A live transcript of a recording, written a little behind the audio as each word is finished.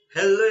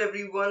Hello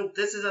everyone,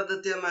 this is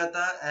Aditya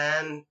Mehta,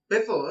 and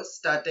before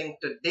starting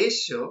today's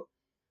show,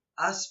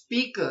 our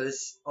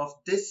speakers of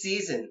this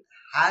season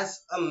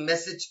has a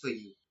message for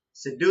you.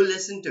 So do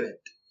listen to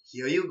it.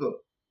 Here you go.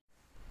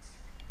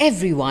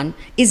 Everyone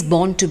is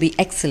born to be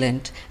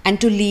excellent and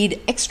to lead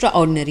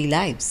extraordinary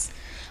lives.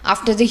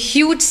 After the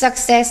huge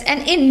success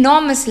and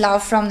enormous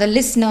love from the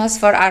listeners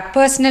for our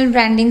personal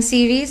branding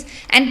series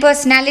and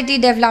personality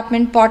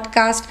development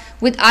podcast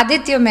with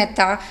Aditya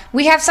Mehta,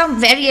 we have some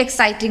very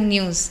exciting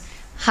news.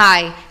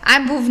 Hi,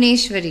 I'm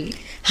Bhuvneshwari.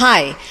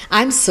 Hi,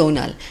 I'm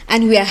Sonal,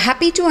 and we are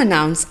happy to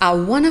announce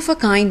our one of a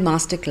kind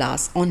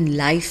masterclass on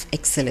life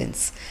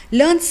excellence.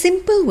 Learn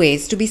simple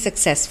ways to be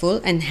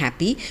successful and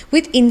happy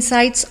with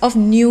insights of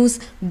New's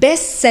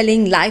best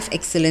selling life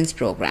excellence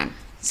program.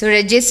 So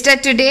register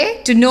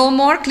today. To know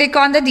more, click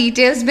on the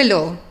details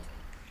below.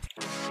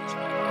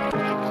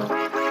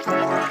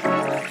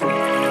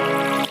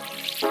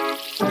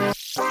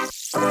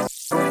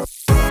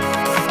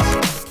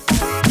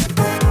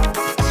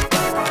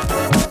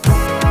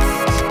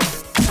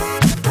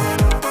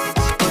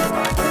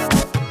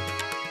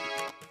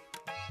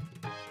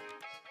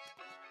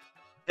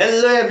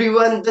 Hello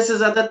everyone, this is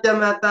Aditya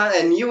Mehta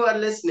and you are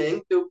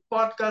listening to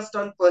podcast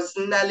on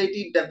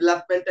personality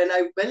development and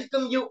I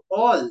welcome you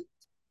all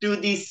to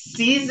the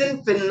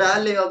season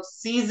finale of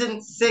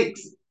season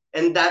 6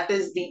 and that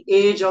is the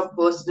age of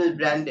personal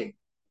branding.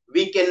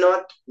 We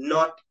cannot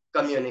not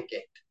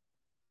communicate.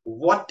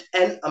 What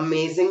an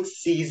amazing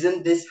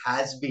season this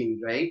has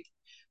been, right?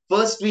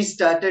 First, we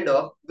started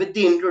off with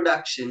the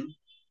introduction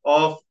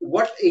of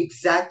what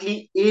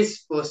exactly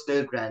is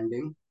personal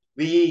branding.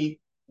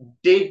 We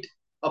did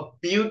a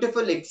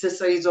beautiful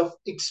exercise of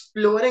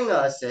exploring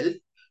ourselves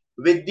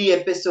with the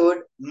episode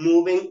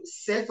Moving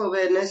Self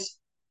Awareness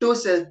to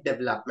Self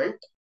Development.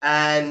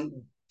 And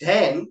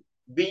then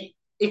we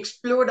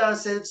explored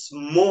ourselves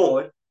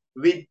more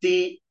with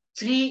the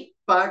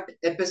three-part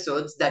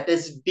episodes that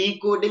is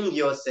Decoding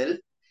Yourself.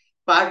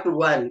 Part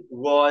 1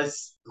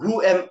 was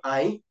Who Am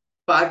I?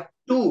 Part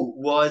 2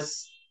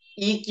 was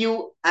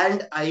EQ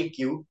and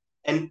IQ.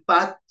 And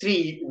part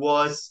 3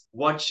 was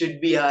What Should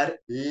Be Our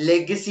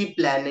Legacy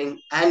Planning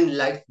and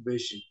Life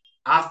Vision.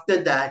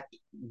 After that,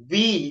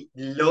 we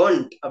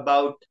learned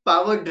about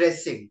power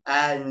dressing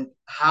and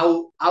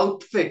how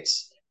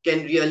outfits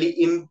can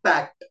really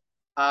impact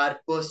our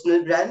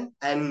personal brand.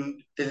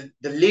 And the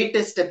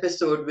latest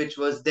episode, which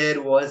was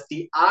there, was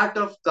the art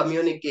of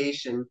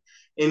communication,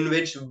 in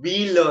which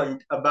we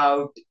learned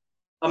about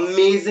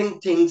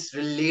amazing things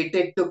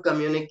related to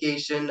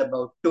communication,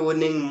 about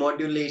toning,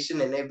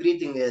 modulation, and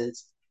everything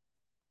else.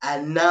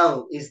 And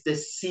now is the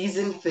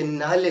season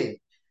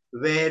finale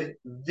where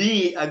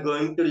we are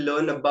going to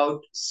learn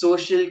about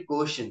social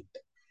quotient.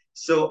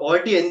 So,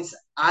 audience,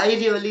 I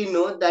really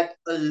know that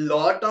a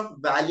lot of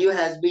value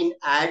has been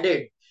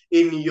added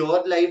in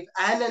your life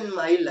and in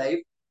my life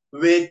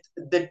with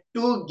the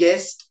two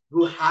guests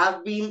who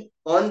have been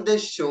on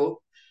this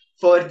show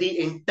for the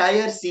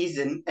entire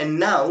season. And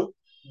now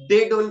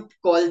they don't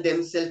call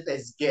themselves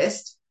as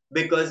guests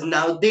because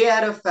now they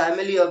are a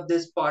family of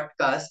this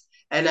podcast.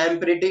 And I'm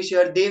pretty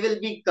sure they will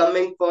be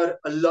coming for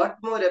a lot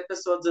more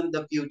episodes in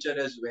the future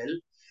as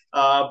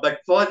well.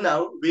 But for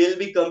now, we'll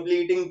be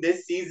completing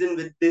this season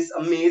with this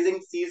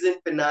amazing season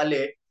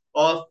finale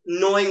of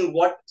knowing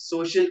what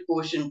social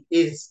quotient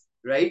is,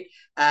 right?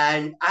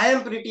 And I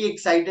am pretty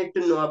excited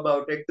to know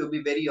about it, to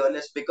be very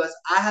honest, because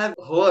I have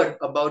heard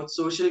about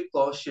social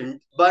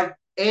quotient, but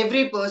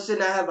every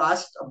person I have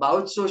asked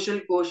about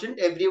social quotient,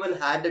 everyone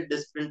had a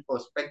different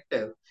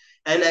perspective.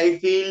 And I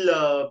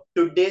feel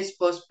today's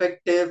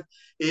perspective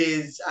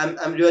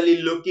I'm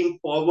really looking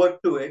forward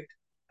to it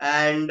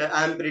and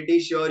I'm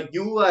pretty sure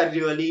you are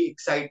really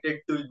excited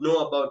to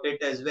know about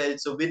it as well.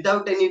 So,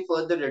 without any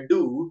further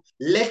ado,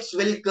 let's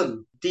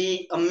welcome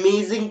the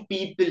amazing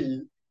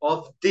people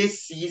of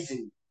this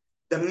season.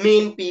 The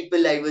main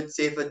people, I would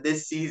say, for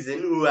this season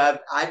who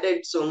have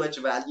added so much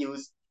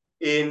values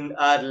in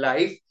our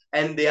life.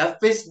 And they are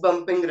fist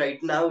bumping right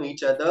now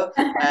each other,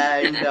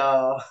 and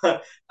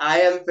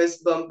I am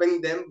fist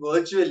bumping them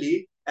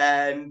virtually.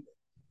 And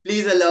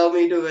please allow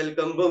me to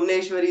welcome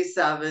Bhuvneshwari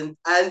Savant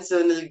and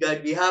Sonal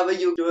Gadvi. How are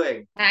you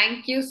doing?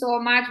 Thank you so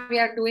much. We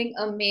are doing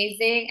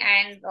amazing,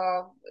 and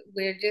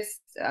we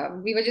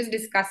were just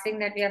discussing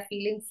that we are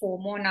feeling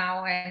FOMO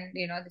now, and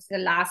this is the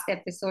last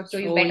episode, so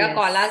you Oh, better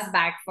call yes. us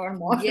back for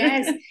more.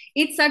 Yes,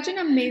 it's such an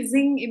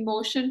amazing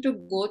emotion to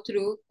go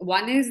through.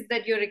 One is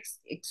that you're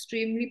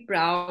extremely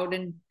proud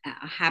and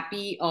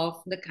happy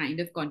of the kind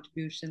of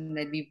contribution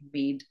that we've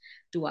made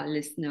to our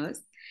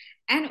listeners.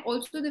 And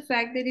also the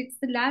fact that it's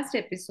the last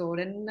episode,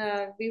 and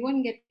we want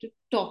to get to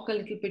talk a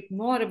little bit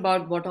more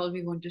about what all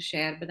we want to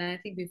share. But I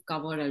think we've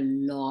covered a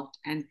lot,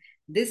 and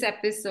this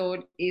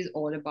episode is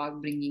all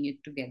about bringing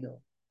it together.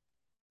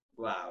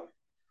 Wow.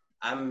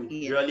 I'm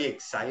Yeah. really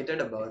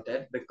excited about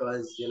it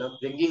because,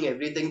 bringing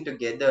everything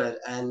together.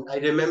 And I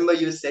remember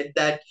you said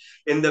that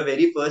in the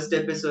very first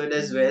episode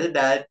as well,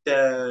 that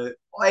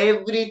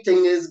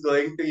everything is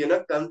going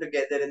to, come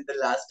together in the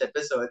last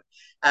episode.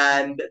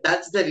 And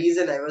that's the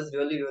reason I was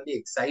really, really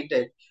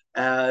excited.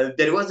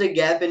 There was a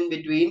gap in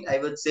between. I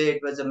would say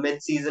it was a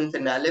mid-season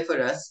finale for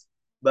us,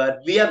 but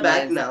we are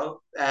back Yes. now,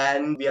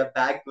 and we are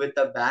back with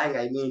a bang.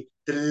 I mean,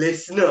 the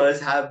listeners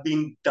have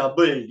been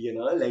doubled,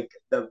 like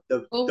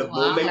Oh, the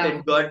moment wow.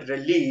 it got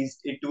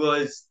released,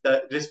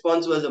 the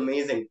response was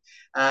amazing.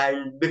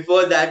 And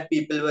before that,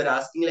 people were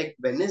asking, like,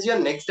 when is your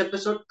next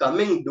episode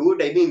coming,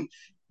 dude? I mean,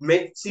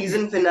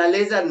 mid-season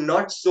finales are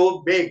not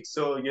so big,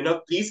 so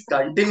please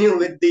continue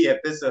with the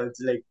episodes.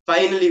 Like,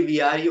 finally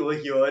we are over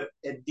here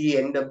at the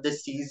end of the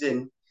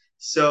season,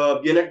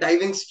 so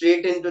diving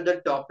straight into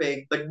the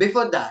topic. But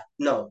before that,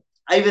 no,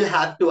 I will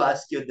have to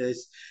ask you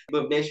this.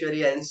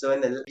 Bhuvneshwari and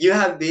Sonal, you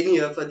have been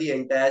here for the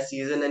entire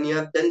season and you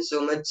have done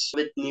so much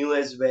with New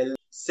as well.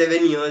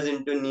 7 years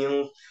into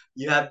New,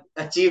 you have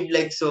achieved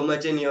like so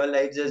much in your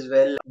lives as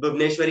well.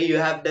 Bhuvneshwari, you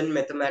have done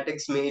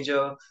mathematics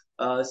major.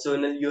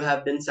 Sonal, you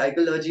have done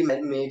psychology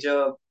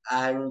major,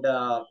 and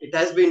it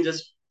has been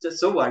just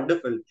so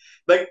wonderful.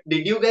 But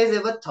did you guys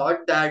ever thought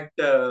that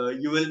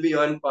you will be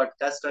on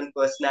podcast on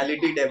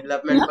personality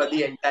development for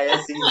the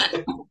entire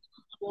season?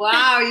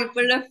 Wow, you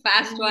pulled a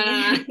fast one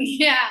on us.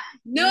 Yeah.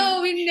 No,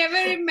 we never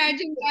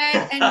imagined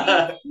that,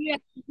 and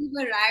we've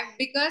arrived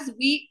because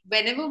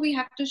whenever we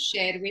have to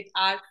share with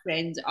our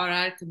friends or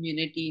our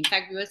community. In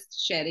fact, we were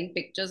sharing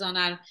pictures on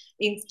our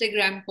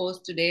Instagram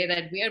post today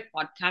that we are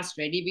podcast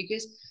ready,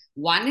 because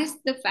one is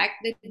the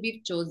fact that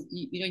you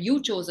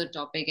chose a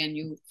topic, and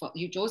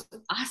you chose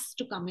us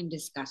to come and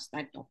discuss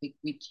that topic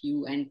with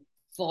you and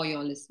for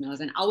your listeners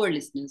and our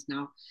listeners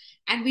now.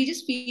 And we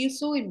just feel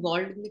so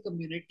involved in the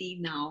community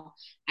now,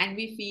 and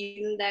we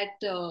feel that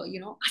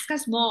ask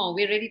us more,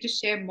 we're ready to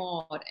share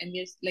more, and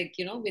it's like,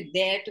 we're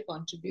there to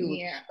contribute.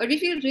 Yeah. But we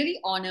feel really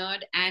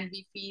honored, and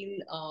we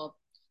feel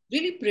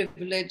really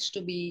privileged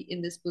to be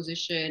in this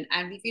position,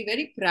 and we feel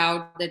very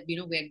proud that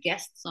we're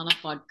guests on a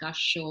podcast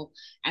show.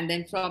 And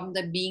then from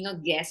the being a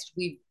guest,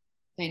 we've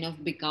kind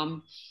of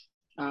become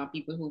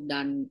people who've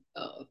done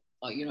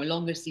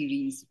longer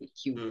series with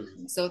you.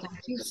 Hmm. So thank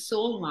you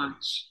so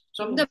much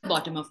from the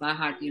bottom of our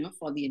heart,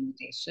 for the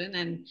invitation.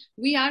 And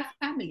we are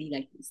family,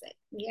 like we said.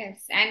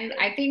 Yes, and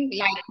I think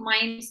like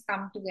minds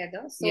come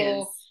together. So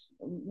Yes.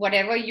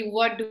 whatever you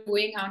were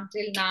doing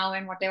until now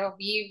and whatever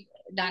we've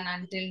done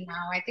until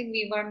now, I think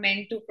we were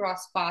meant to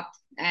cross path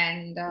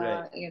and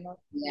Right.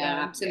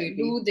 Yeah, absolutely.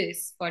 do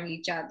this for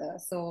each other.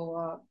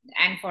 So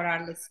and for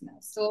our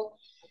listeners. So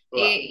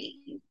Wow.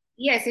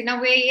 yes, in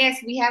a way,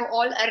 yes, we have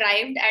all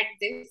arrived at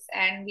this,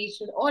 and we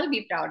should all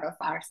be proud of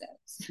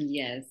ourselves.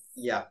 Yes.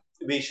 Yeah,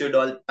 we should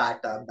all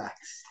pat our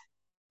backs.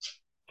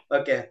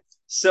 Okay.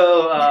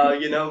 So,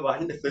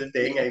 wonderful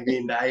thing. I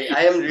mean,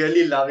 I am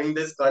really loving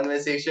this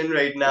conversation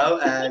right now.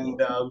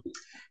 And,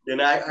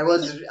 I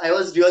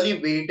was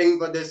really waiting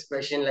for this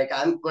question. Like,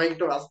 I'm going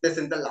to ask this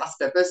in the last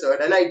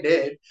episode, and I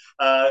did.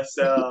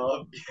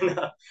 So,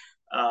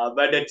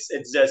 but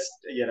it's just,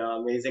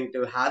 amazing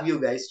to have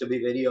you guys, to be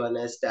very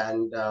honest.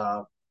 And,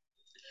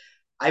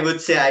 I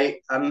would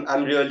say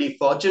I'm really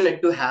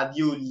fortunate to have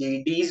you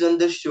ladies on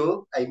the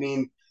show. I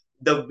mean,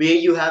 the way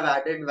you have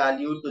added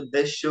value to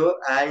this show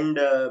and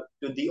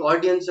to the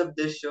audience of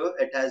this show,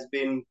 it has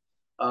been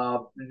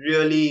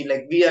really,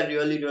 like, we are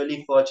really,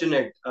 really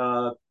fortunate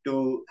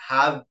to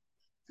have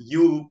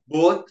you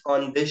both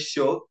on this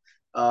show.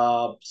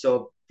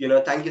 So,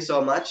 thank you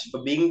so much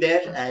for being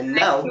there. And Thank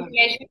now, you,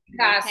 pleasure is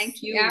ours. Thank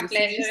you. Yeah,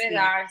 pleasure is Seriously.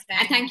 ours.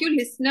 And thank you,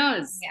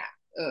 listeners. Yeah.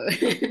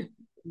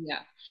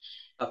 Yeah.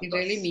 of It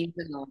course, really means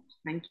a lot.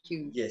 Thank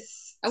you.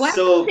 yes. Why am I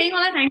So, saying all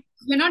that?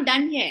 We're not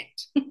done yet.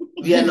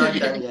 we are not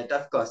done yet,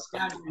 of course.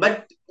 Not done.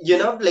 But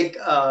like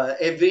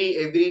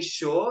every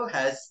show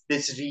has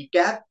this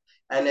recap,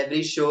 and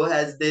every show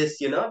has this,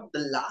 the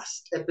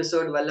last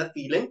episode wala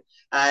feeling.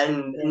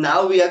 And Yes.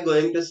 now we are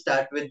going to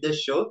start with the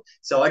show.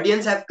 So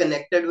audience have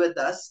connected with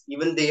us.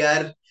 Even they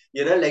are,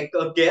 like,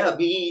 okay,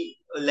 abhi,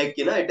 like,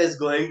 it is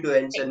going to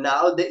end. So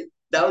now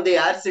they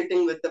are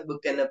sitting with a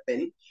book and a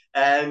pen,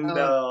 and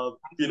Oh,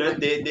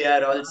 they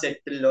are all set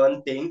to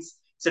learn things.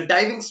 So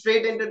diving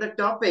straight into the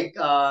topic,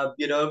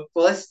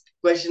 first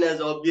question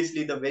is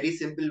obviously the very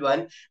simple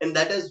one, and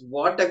that is,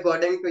 what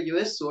according to you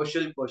is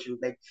social quotient?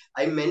 Like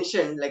I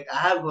mentioned, like I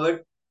have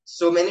heard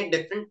so many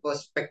different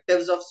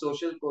perspectives of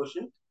social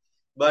quotient,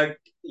 but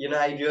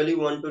I really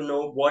want to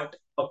know what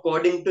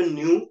according to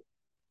New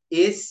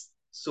is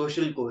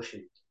social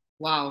quotient.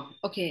 wow.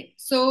 Okay.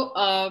 So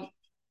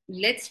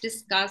let's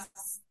discuss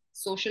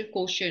social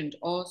quotient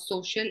or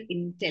social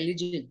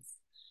intelligence.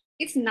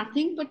 It's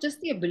nothing but just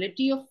the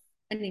ability of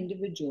an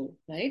individual,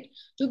 right?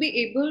 To be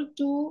able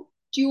to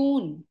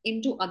tune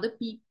into other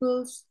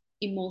people's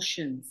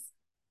emotions,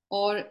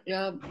 or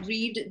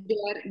read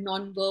their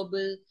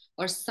nonverbal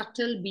or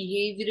subtle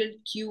behavioral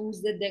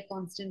cues that they're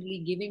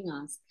constantly giving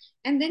us,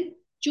 and then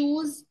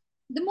choose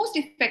the most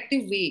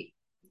effective way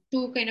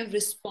to kind of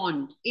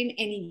respond in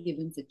any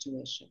given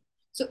situation.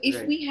 So if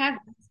Right. we have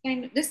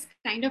this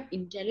kind of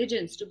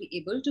intelligence to be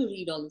able to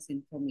read all this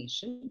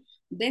information,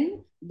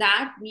 then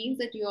that means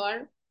that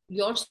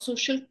your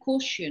social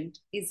quotient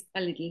is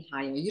a little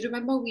higher. You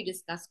remember we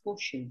discussed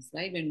quotients,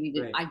 right, when we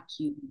did Right.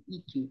 IQ,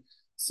 EQ. Right.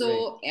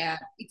 So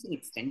it's an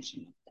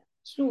extension of that.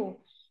 True.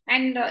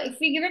 And if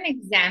we give an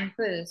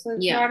example, so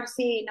if Yeah. you're,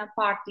 say, in a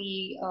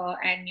party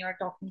and you're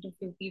talking to a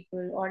few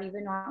people, or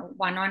even on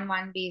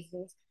one-on-one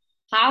basis,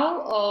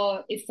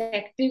 how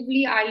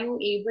effectively are you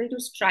able to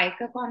strike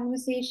a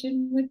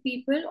conversation with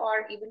people,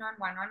 or even on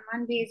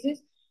one-on-one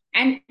basis?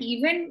 And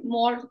even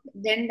more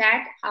than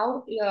that,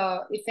 how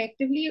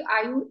effectively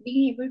are you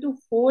being able to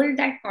hold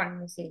that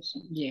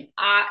conversation? Yeah.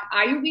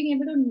 Are you being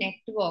able to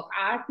network?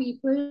 Are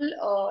people,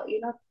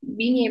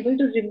 being able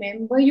to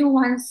remember you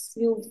once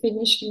you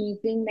finished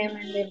meeting them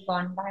and they've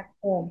gone back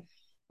home?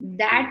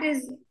 That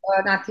is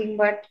nothing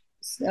but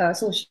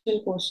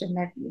social quotient.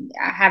 That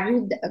have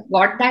you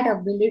got that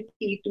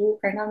ability to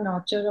kind of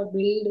nurture or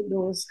build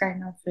those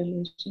kind of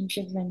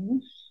relationships when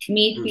you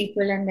meet Hmm.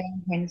 people, and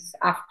then hence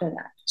after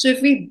that? So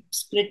if we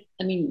split,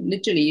 I mean,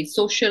 literally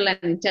social and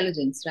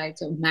intelligence, right?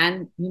 So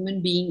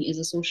human being is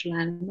a social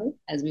animal,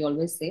 as we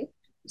always say.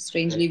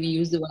 Strangely, we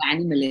use the word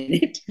animal in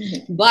it,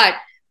 but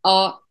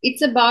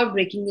it's about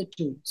breaking the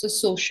two. So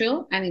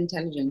social and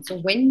intelligence. So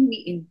when we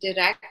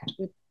interact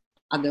with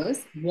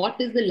others, what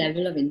is the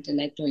level of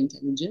intellect or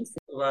intelligence?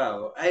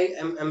 Wow,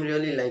 I'm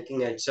really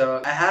liking it.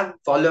 So I have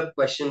follow-up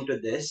question to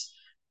this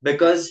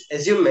because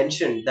as you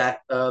mentioned that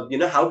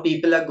how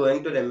people are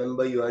going to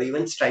remember you or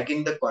even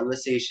striking the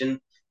conversation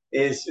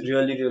is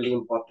really really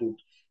important.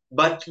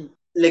 But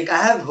like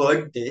I have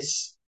heard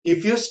this,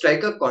 if you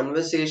strike a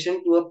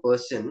conversation to a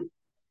person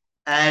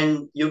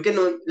and you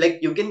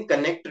can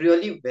connect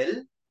really well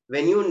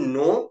when you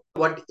know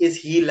what is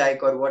he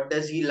like or what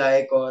does he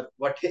like or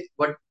what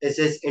is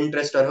his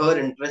interest or her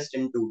interest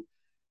into.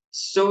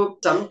 So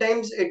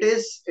sometimes it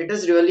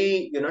is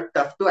really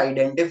tough to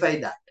identify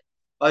that,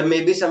 or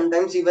maybe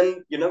sometimes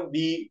even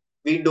we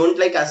don't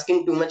like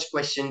asking too much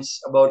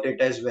questions about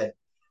it as well.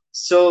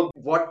 So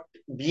what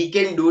we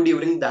can do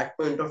during that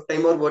point of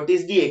time, or what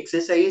is the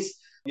exercise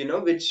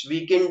which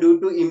we can do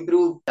to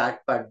improve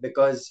that part,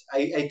 because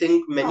I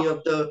think many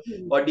of the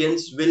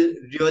audience will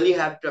really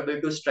have trouble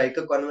to strike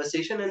a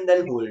conversation and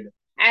then hold.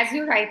 As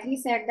you rightly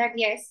said, that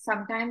yes,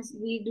 sometimes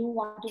we do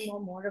want to know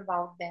more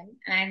about them,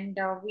 and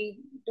we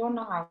don't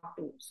know how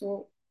to.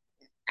 So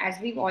as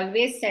we've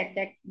always said,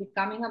 that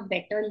becoming a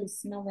better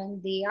listener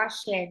when they are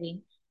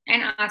sharing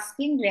and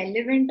asking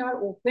relevant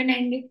or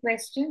open-ended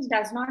questions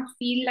does not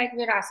feel like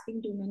we're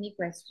asking too many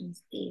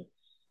questions. A.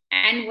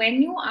 And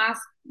when you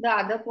ask the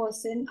other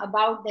person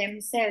about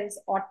themselves,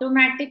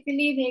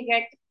 automatically they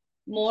get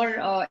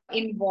more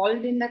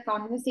involved in the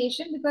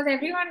conversation, because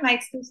everyone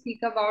likes to speak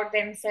about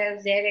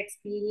themselves, their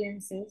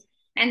experiences.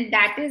 And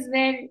that is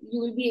where you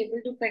will be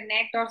able to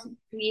connect or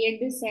create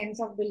this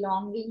sense of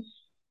belonging,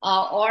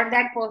 or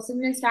that person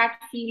will start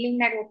feeling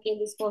that, okay,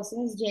 this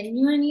person is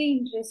genuinely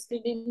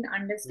interested in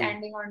Hmm.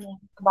 understanding or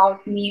knowing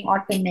about me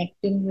or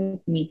connecting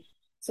with me.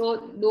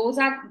 So those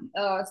are,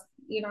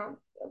 you know,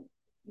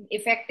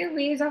 effective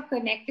ways of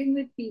connecting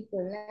with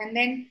people. And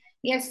then,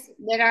 yes,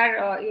 there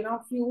are,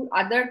 few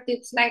other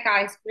tips like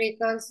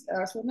icebreakers.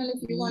 Sonal,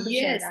 if you want to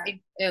share Yes,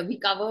 that. we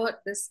cover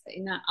this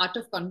in Art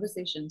of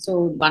Conversation. So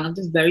one of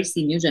these very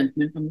senior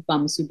gentlemen from the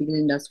pharmaceutical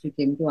industry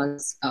came to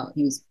us.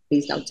 He was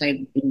based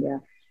outside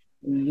India,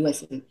 in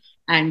USA,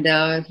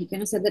 and he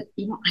kind of said that,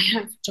 I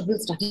have trouble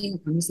starting a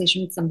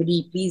conversation with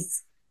somebody.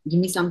 Please give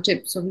me some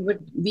tips. So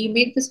we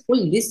made this whole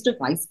list of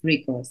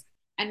icebreakers.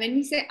 And when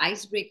we say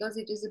icebreakers,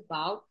 it is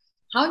about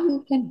how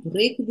you can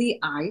break the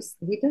ice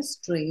with a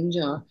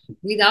stranger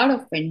without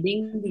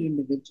offending the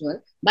individual,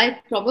 by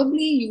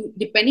probably you,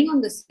 depending on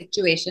the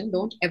situation,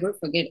 don't ever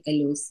forget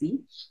LOC.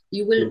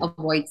 You will Hmm.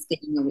 avoid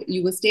staying away.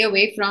 You will stay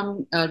away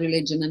from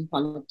religion and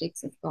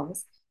politics, of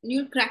course. And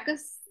you'll crack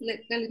us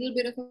like a little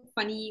bit of a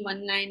funny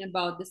one line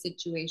about the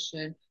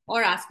situation,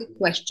 or ask a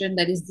question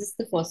that, is this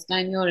the first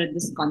time you're at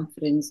this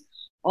conference?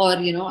 Or,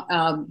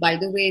 by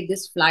the way,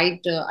 this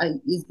flight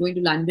is going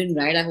to London,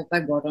 right? I hope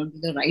I got onto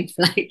the right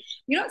flight.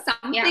 Yeah,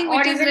 Something or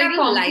which is even a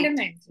little light.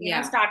 compliment,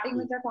 Yeah, starting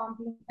with a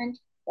compliment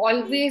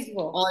always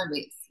works,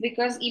 always.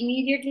 because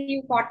immediately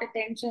you caught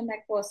attention,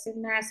 that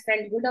person has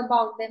felt good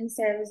about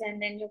themselves,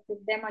 and then you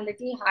put them a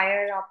little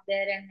higher up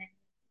there, and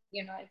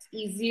then it's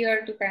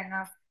easier to kind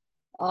of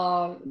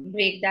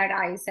break that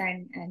ice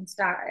and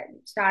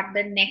start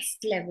the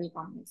next level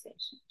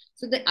conversation.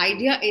 So the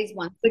idea is,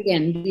 once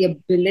again, the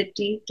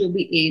ability to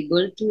be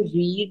able to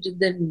read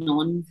the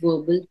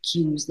non-verbal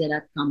cues that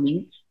are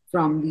coming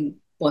from the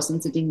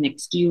person sitting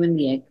next to you in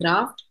the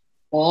aircraft,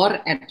 or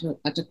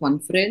at a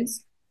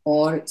conference,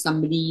 or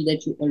somebody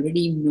that you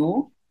already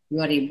know. You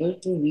are able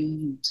to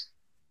read.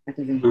 That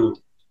is Hmm.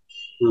 important.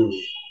 Hmm.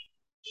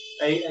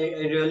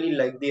 I really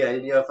like the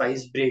idea of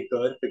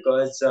icebreaker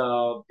because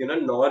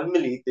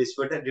normally this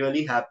would have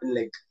really happened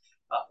like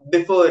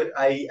before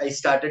I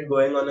started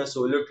going on a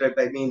solo trip.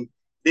 I mean,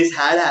 this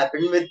had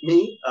happened with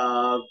me.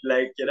 I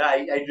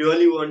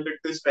really wanted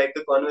to strike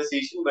a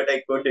conversation, but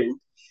I couldn't.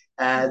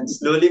 And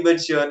slowly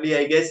but surely,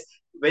 I guess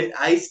when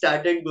I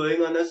started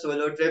going on a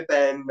solo trip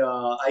and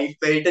I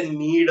felt a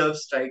need of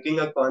striking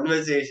a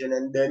conversation,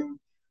 and then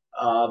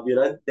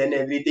then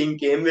everything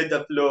came with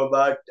a flow.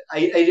 But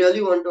I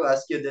really want to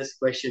ask you this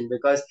question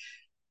because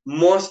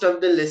most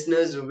of the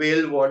listeners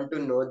will want to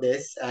know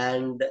this,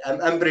 and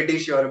I'm pretty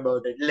sure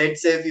about it.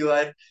 Let's say if you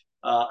are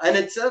and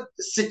it's a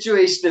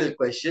situational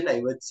question,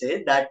 I would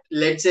say that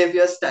let's say if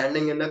you're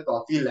standing in a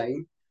coffee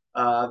line,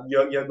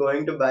 you're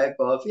going to buy a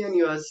coffee and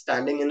you are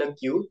standing in a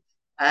queue,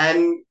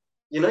 and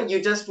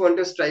you just want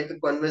to strike a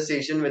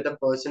conversation with a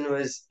person who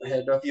is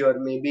ahead of you or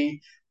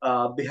maybe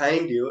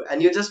behind you,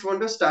 and you just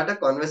want to start a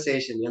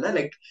conversation,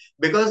 like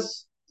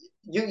because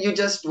you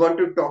just want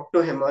to talk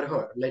to him or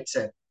her, let's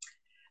say.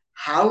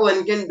 How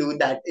one can do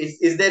that?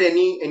 Is there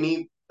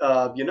any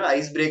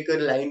icebreaker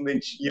line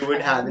which you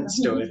would have in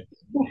store?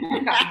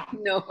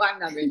 No, I'm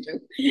not going to.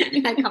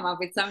 I come up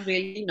with some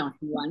really naughty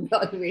ones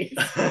always.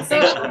 So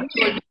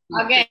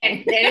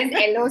again, there is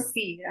LOC,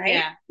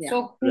 right? Yeah.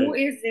 So who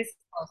is this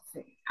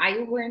person? Are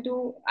you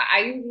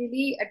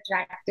really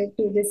attracted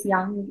to this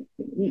young,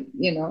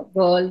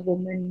 girl,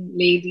 woman,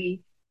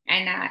 lady?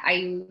 And are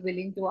you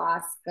willing to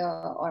ask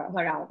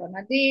her out on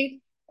a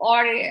date? Or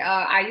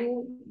are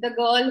you the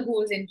girl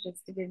who is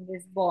interested in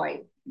this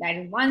boy? That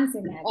is one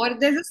scenario. Or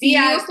there's a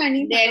Yeah, CEO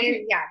standing there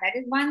is, that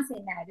is one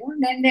scenario.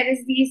 And then there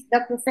is the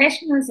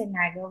professional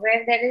scenario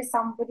where there is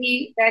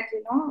somebody that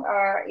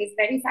is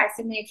very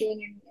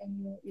fascinating,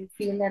 and you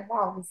feel that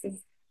wow, this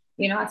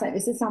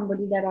is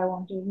somebody that I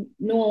want to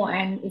know,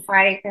 and if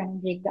I can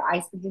break the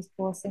ice with this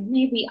person,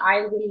 maybe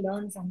I will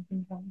learn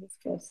something from this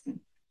person.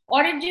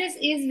 Or it just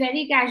is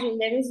very casual.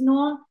 There is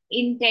no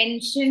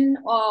intention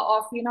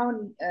of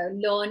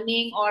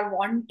learning or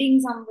wanting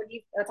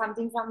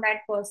something from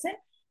that person,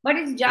 but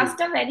it's just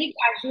a very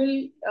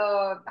casual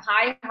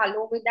hi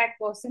hello with that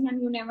person,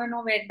 and you never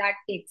know where that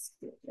takes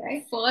you,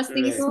 right? First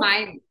thing is Right.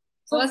 smile.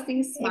 First thing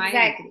is smile.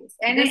 Exactly.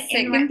 And The the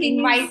second thing is-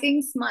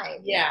 inviting smile.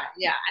 Yeah.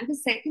 And the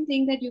second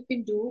thing that you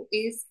can do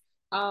is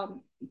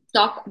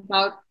talk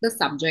about the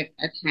subject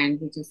at hand,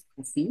 which is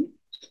coffee,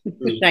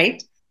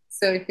 right?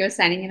 So if you're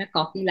standing in a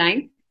coffee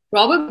line,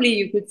 probably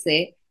you could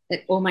say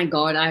that, oh my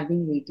God, I've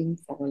been waiting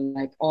for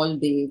like all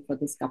day for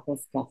this cup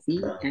of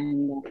coffee.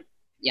 And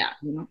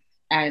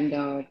and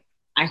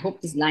I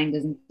hope this line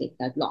doesn't take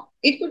that long.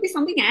 It could be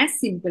something as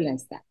simple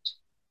as that.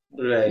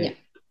 Right.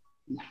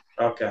 Yeah.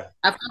 Okay.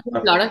 Of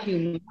course, a lot of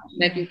humor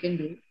that you can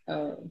do,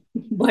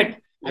 but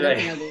I don't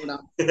think I'll go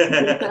down.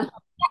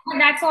 But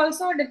that's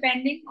also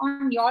depending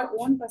on your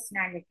own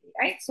personality,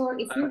 right? So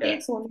if you Okay.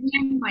 take Sonali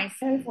and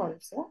myself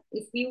also,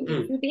 if you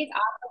take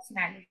our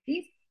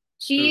personalities,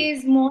 she Hmm.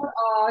 is more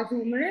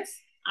humorous.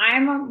 I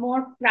am a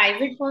more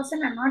private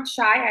person. I'm not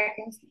shy. I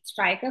can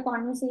strike a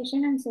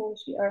conversation, and so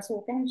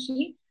can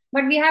she.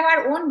 But we have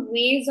our own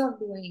ways of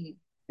doing it,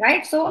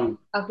 right? So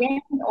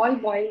again, it all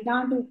boils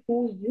down to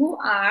who you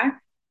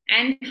are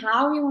and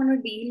how you want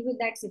to deal with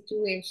that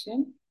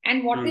situation,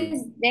 and what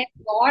is then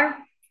your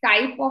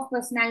type of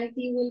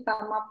personality will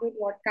come up with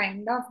what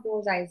kind of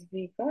those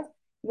icebreakers,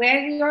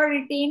 where you're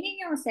retaining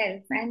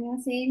yourself and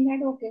you're saying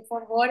that okay,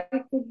 for her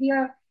it could be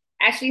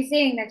as she's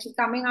saying that she's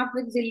coming up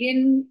with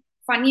zillion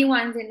funny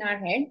ones in her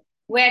head,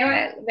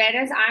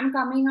 whereas I'm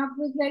coming up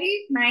with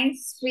very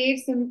nice, straight,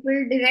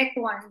 simple, direct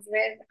ones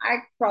where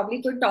I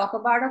probably could talk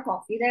about a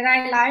coffee that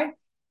I like,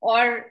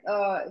 or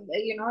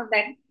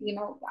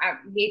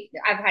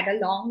I've had a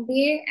long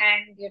day,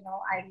 and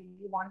I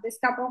really want this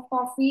cup of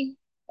coffee,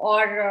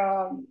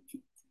 or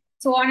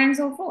so on and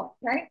so forth,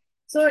 right?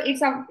 So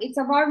it's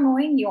about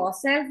knowing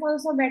yourself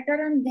also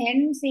better, and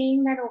then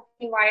saying that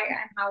okay, why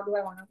and how do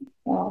I want to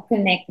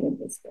connect with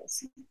this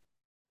person.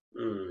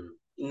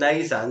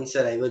 Nice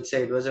answer. I would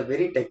say it was a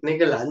very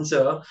technical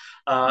answer.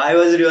 I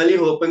was really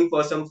hoping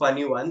for some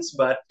funny ones,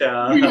 but So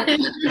I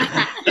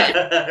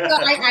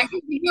can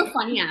give you a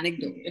funny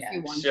anecdote if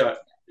you want. sure,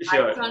 I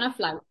sure. was on a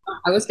flight.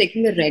 I was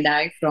taking the red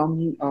eye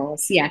from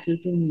Seattle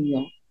to New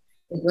York.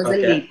 It was a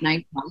Okay. late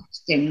night flight,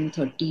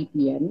 10:30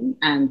 p.m.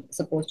 and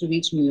supposed to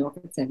reach New York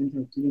at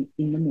 7:30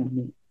 in the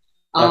morning.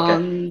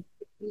 Okay.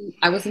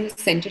 I was in the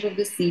center of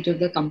the seat of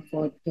the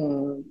comfort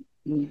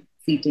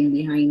seating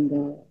behind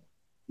the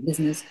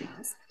business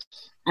class.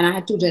 And I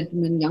had two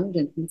gentlemen, young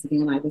gentlemen,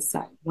 sitting on either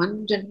side.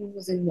 One gentleman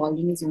was involved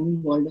in his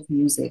own world of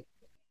music,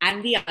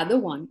 and the other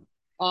one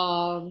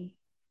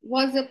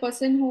was a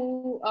person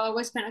who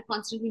was kind of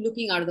constantly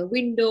looking out of the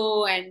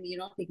window and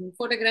taking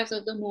photographs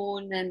of the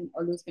moon and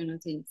all those kind of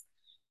things.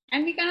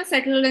 And we kind of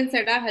settled and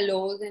said our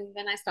hellos, and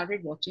then I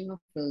started watching a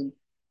film.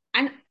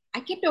 And I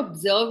kept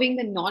observing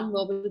the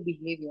non-verbal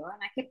behavior,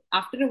 and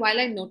after a while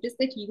I noticed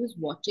that he was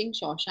watching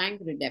Shawshank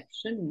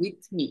Redemption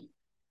with me.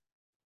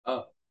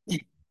 Oh.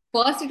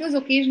 First, it was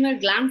occasional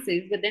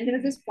glances, but then there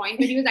was this point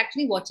where he was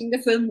actually watching the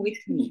film with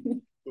me.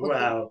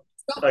 Wow.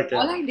 So Okay.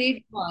 all I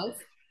did was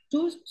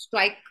to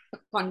strike a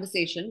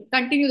conversation,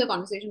 continue the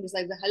conversation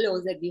besides the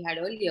hellos that we had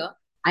earlier.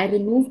 I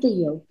removed the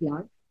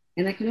earplug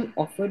and I kind of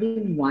offered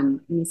him one.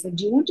 And he said,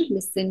 "Do you want to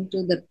listen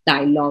to the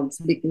dialogues?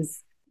 Because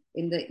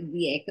in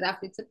the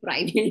aircraft, it's a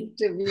private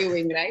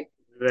interviewing, right?"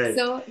 Right.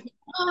 So,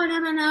 oh, no,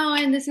 no, no,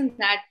 and this and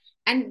that.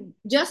 And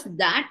just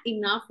that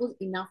enough was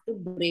enough to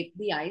break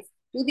the ice,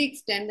 to the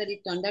extent that it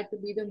turned out to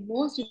be the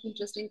most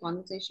interesting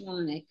conversation on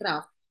an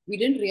aircraft. We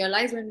didn't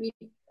realize when we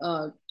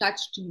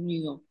touched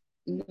New York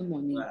in the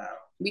morning. Wow.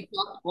 We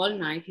talked all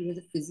night. He was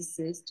a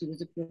physicist, he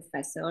was a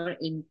professor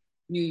in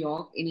New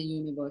York in a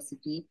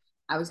university.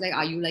 I was like,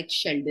 "Are you like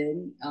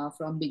Sheldon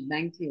from Big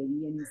Bang Theory?"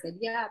 And he said,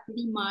 "Yeah,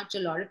 pretty much. A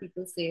lot of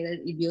people say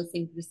that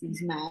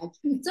idiosyncrasies match."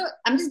 So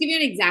I'm just giving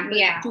you an example,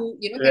 Yeah. to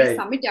kind of Right.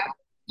 sum it up.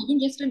 Even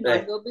just a Right.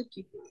 non-verbal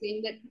cue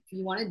saying that if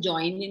you want to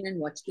join in and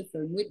watch the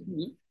film with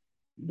me,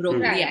 broke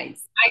Hmm. the Right.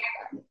 ice.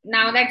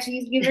 Now that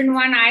she's given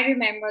one, I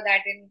remember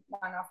that in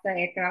one of the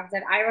aircrafts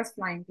that I was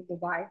flying to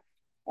Dubai,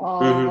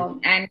 Hmm.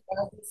 and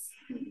there was this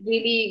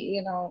really,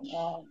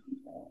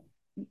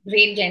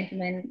 great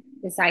gentleman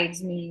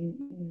besides me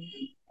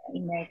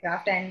in the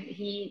aircraft, and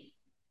he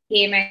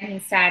came and he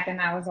sat,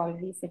 and I was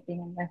already sitting,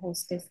 and the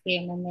hostess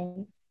came, and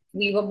then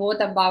we were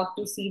both about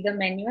to see the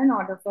menu and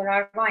order for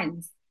our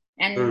wines,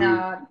 and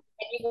Hmm.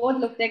 we both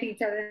looked at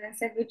each other and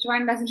said, which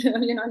one does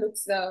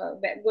looks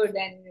good,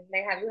 and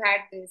like, have you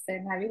had this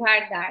and have you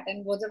had that,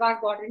 and both of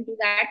us got into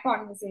that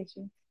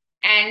conversation,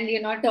 and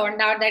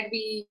turned out that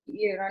we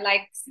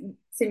like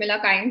similar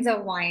kinds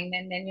of wine,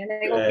 and then you're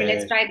like, okay,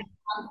 let's Right. try this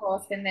one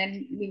first, and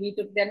then we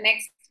took the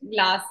next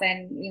glass,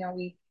 and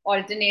we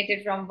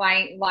alternated from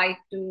white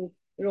to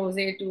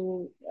rosé to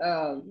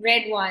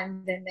red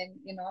ones, and then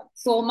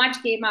so much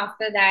came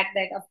after that,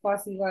 that of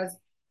course he was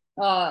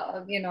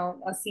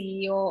a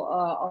CEO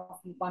of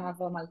one of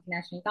the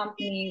multinational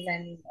companies,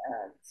 and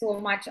so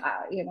much,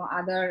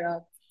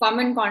 other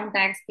common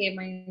contacts came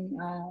in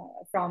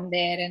from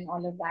there and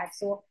all of that.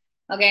 So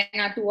again,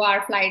 a 2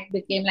 hour flight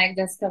became like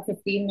just a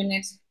 15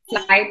 minutes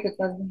flight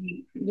because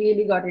we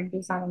really got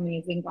into some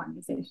amazing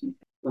conversations.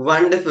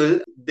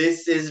 Wonderful.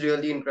 This is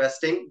really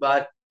interesting,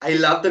 but I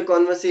love the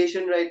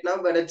conversation right now,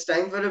 but it's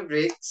time for a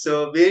break.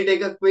 So we'll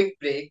take a quick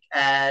break,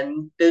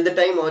 and till the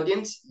time,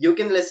 audience, you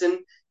can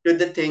listen to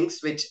the things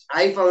which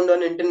I found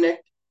on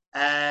internet,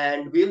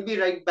 and we'll be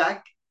right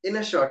back in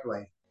a short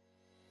while.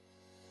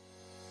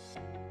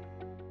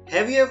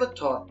 Have you ever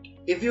thought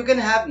if you can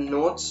have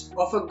notes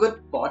of a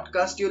good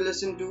podcast you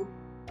listen to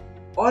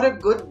or a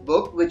good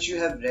book which you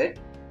have read,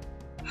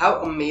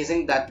 how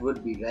amazing that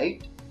would be,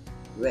 right?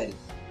 Well,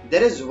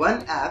 there is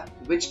one app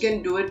which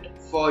can do it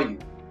for you.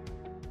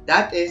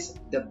 That is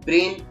the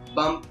Brain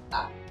Bump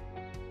app.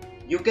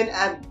 You can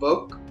add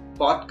book,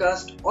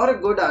 podcast, or a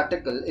good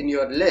article in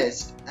your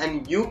list,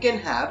 and you can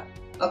have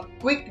a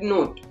quick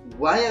note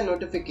via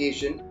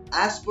notification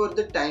as per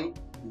the time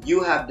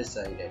you have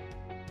decided.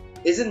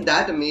 Isn't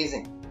that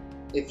amazing?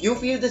 If you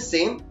feel the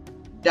same,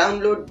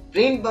 download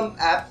Brain Bump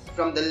app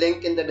from the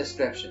link in the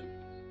description.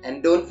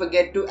 And don't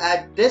forget to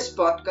add this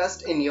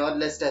podcast in your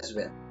list as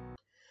well.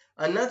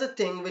 Another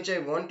thing which I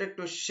wanted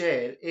to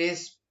share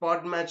is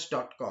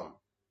podmatch.com.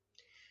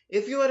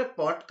 If you are a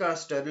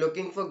podcaster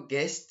looking for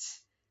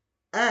guests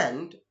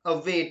and a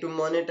way to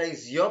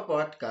monetize your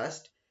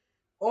podcast,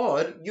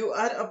 or you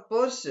are a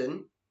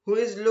person who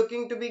is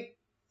looking to be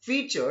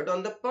featured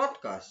on the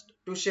podcast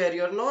to share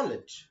your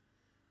knowledge,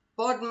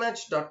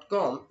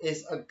 podmatch.com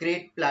is a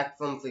great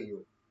platform for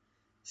you.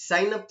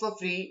 Sign up for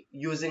free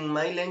using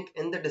my link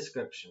in the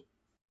description.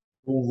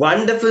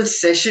 Wonderful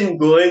session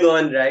going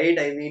on, right?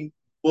 I mean,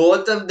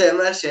 both of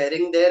them are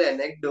sharing their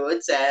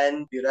anecdotes,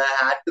 and I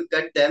had to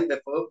cut them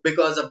before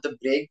because of the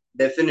break,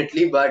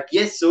 definitely. But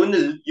yes,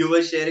 Sonal, you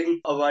were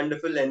sharing a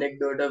wonderful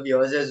anecdote of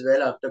yours as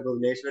well after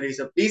Bhuvneshwari.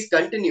 So please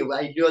continue.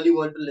 I really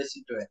want to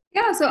listen to it.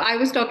 Yeah, so I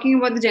was talking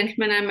about the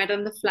gentleman I met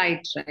on the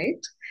flight,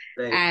 right?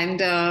 Right. And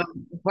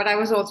what I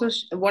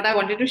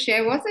wanted to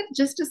share was that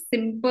just a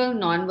simple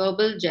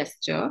non-verbal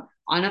gesture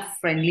on a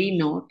friendly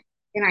note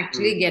can Hmm.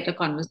 actually get a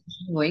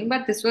conversation going.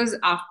 But this was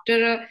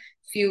after a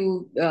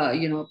few,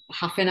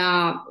 half an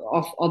hour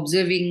of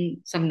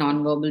observing some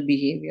non-verbal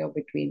behavior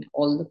between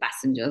all the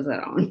passengers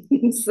around.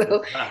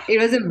 So Ah, it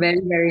was a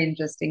very, very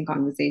interesting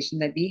conversation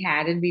that we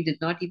had, and we did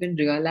not even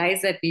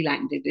realize that we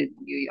landed in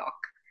New York.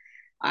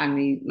 And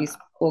we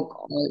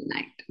spoke all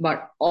night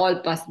about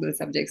all possible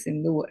subjects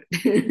in the world.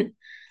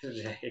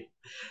 right.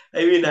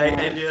 I mean, I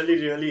Yeah. really,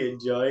 really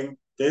enjoying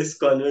this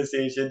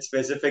conversation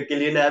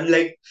specifically, and I'm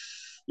like,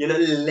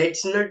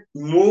 let's not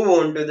move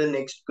on to the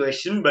next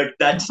question, but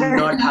that's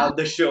not how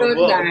the show So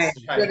did I. works,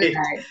 So did right?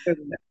 I. So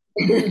did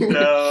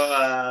So,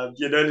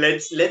 I.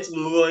 let's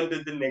move on to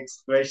the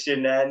next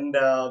question, and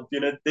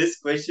this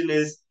question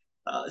is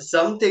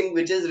something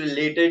which is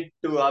related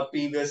to our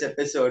previous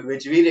episode,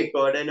 which we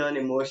recorded on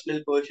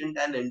emotional quotient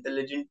and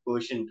intelligent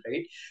quotient,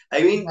 right?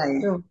 I mean,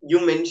 Right.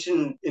 you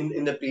mentioned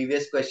in the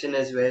previous question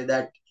as well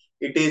that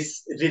it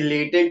is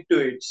related to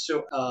it.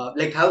 So,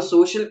 like how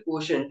social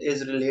quotient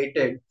is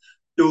related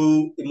to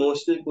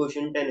emotional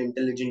quotient and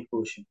intelligent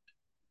quotient.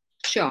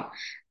 Sure.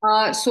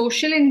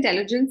 Social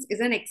intelligence is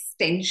an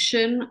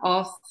extension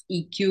of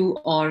EQ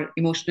or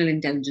emotional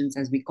intelligence,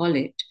 as we call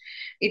it.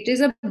 It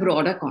is a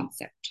broader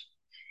concept.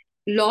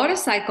 A lot of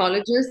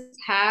psychologists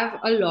have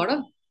a lot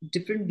of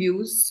different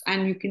views,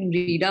 and you can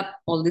read up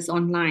all this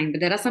online,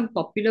 but there are some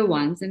popular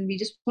ones, and we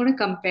just want to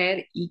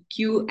compare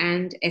EQ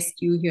and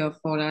SQ here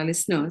for our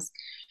listeners.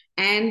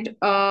 And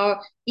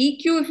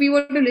EQ, if we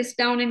were to list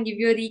down and give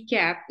you a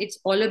recap, it's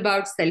all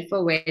about self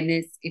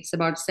awareness, it's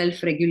about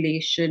self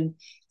regulation,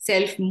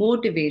 self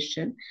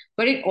motivation,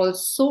 but it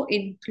also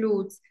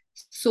includes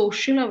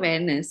social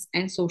awareness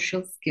and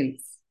social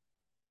skills.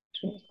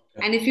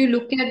 And if you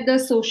look at the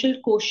social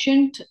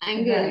quotient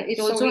angle, Right. it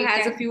So also we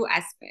has a can, few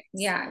aspects.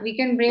 yeah, we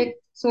can break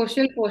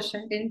social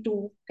quotient in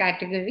two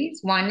categories.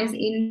 One is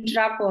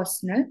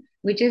intrapersonal,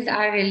 which is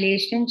our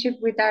relationship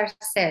with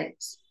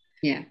ourselves,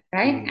 Yeah.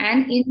 right?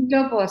 And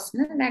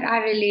interpersonal, that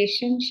our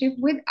relationship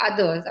with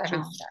others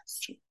around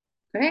us,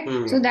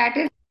 correct? So that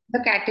is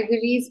the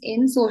categories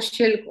in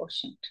social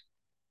quotient,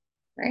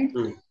 right?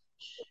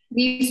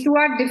 These two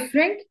are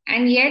different,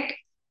 and yet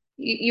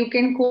you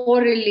can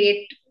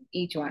correlate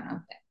each one of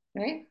them,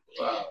 right?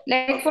 Wow.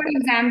 Like, for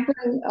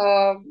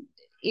example,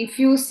 if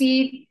you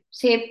see,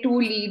 say, two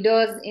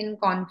leaders in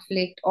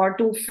conflict, or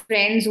two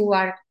friends who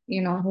are,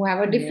 who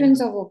have a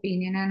difference of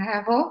opinion and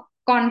have a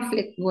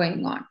conflict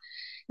going on.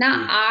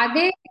 Now, are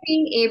they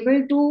being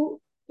able to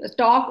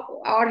talk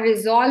or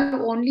resolve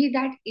only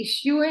that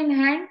issue in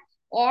hand,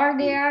 or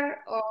they are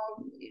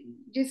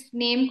just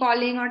name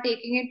calling or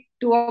taking it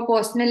to a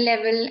personal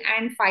level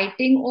and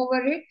fighting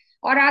over it?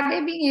 Or are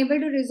they being able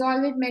to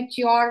resolve it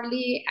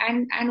maturely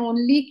and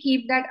only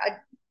keep that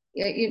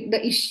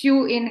the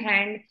issue in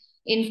hand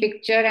in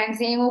picture, and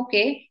saying,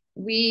 okay,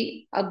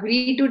 we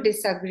agree to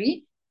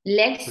disagree,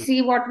 let's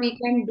see what we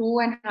can do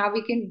and how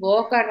we can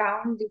work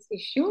around this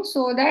issue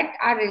so that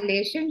our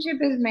relationship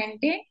is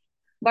maintained,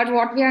 but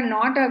what we are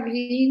not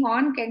agreeing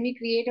on, can we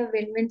create a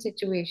win-win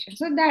situation?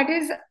 So that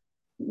is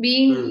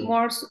being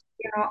more,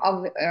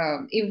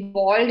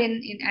 evolved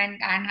in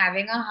and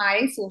having a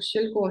high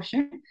social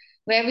quotient,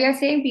 where we are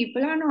saying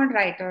people are not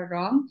right or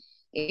wrong.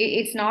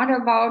 It's not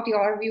about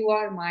your view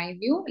or my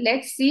view.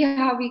 Let's see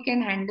how we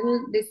can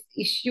handle this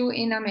issue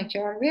in a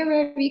mature way,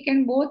 where we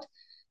can both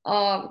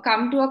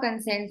come to a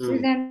consensus,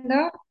 and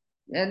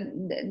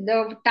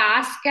the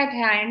task at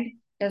hand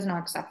does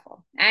not suffer,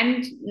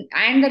 and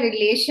the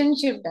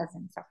relationship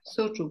doesn't suffer.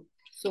 So true.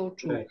 So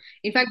true. Right.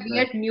 In fact, we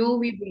Right. at New,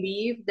 we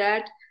believe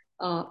that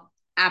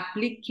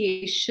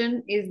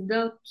application is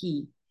the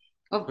key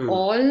of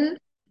all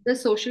the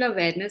social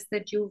awareness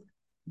that you've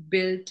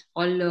built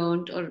or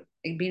learned or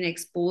been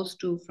exposed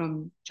to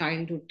from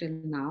childhood till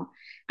now,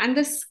 and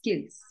the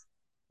skills.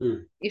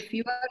 If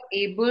you are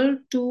able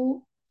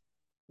to,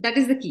 that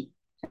is the key.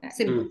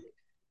 Simple.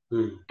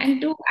 And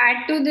to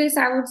add to this,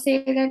 I would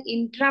say that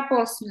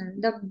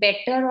intrapersonal, the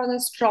better or the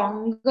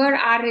stronger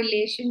our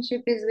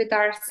relationship is with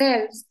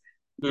ourselves,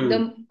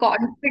 the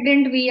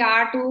confident we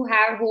are to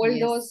hold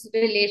Yes. those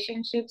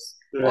relationships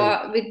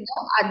Right. with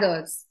the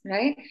others,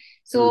 right?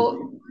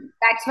 So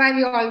that's why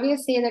we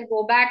always say that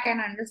go back and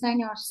understand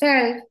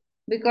yourself,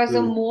 because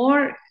the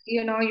more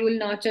you will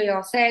nurture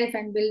yourself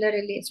and build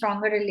a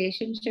stronger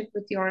relationship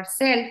with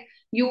yourself,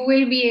 you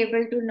will be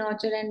able to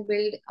nurture and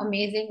build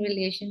amazing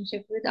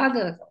relationship with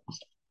others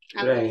also.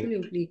 Right.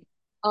 Absolutely.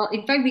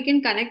 In fact, we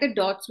can connect the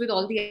dots with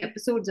all the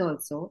episodes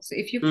also. So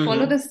if you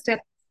follow the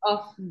steps of,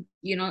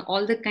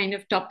 all the kind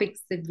of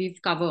topics that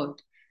we've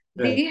covered,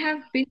 they Right.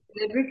 have been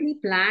deliberately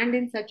planned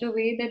in such a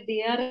way that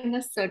they are in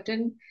a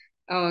certain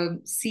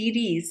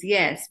series,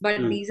 yes,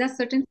 but these are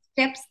certain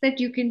steps that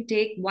you can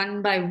take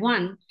one by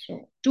one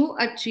to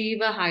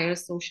achieve a higher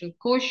social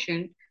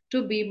quotient,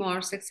 to be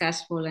more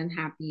successful and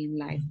happy in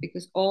life.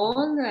 Because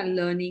all the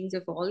learnings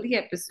of all the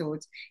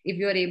episodes, if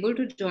you are able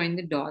to join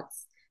the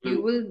dots,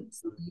 you will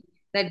see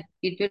that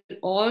it will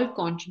all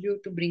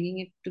contribute to bringing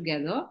it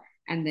together.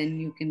 And then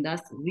you can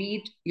thus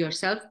read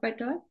yourself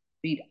better,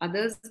 read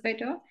others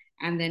better,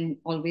 and then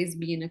always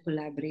be in a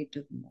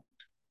collaborative mode.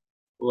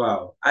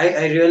 Wow,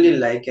 I really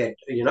like it.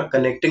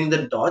 Connecting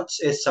the dots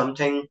is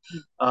something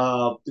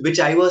which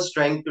I was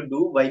trying to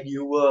do while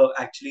you were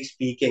actually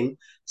speaking.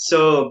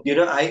 So,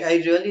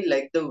 I really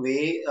like the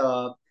way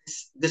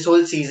this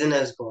whole season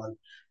has gone.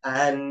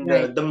 And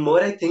Right. the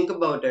more I think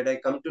about it, I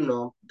come to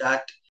know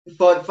that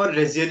for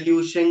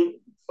resolution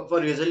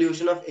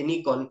of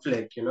any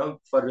conflict,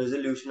 for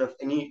resolution of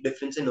any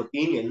difference in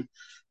opinion,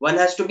 one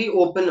has to be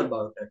open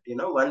about it.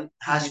 One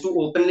has to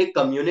openly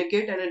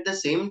communicate, and at the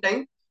same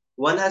time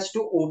one has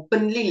to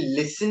openly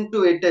listen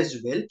to it as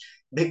well,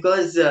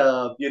 because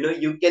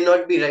you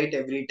cannot be right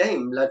every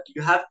time. Like,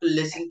 you have to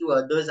listen to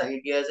others'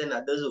 ideas and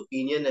others'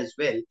 opinion as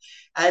well.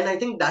 And I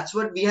think that's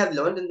what we have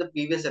learned in the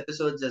previous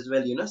episodes as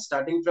well,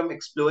 starting from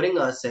exploring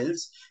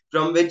ourselves,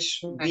 from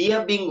which Right. we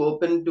are being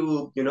open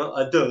to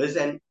others,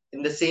 and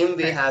in the same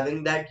way Right.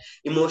 having that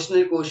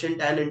emotional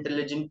quotient and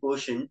intelligent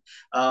quotient,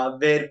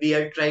 where we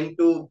are trying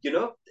to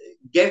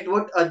get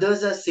what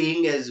others are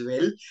saying as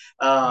well.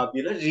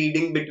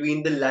 Reading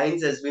between the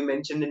lines, as we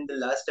mentioned in the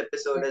last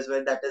episode as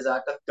well, that is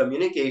art of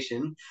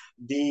communication.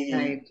 The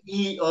Right.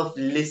 E of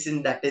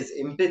listen, that is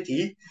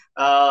empathy.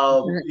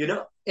 Right.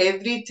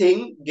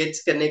 Everything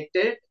gets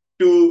connected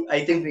to, I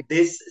Every think,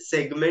 this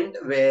segment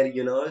where,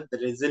 the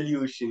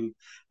resolution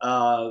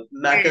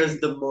matters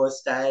Right. the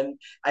most. And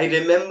I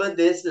remember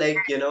this, like,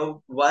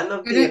 one of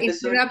I'm the going to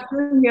episode. interrupt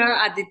you here,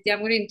 Aditya. I'm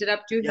going to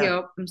interrupt you Yeah,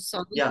 here. I'm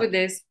sorry yeah, for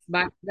this,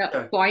 but the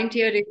sure. point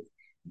here is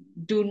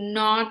do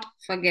not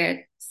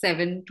forget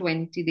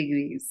 720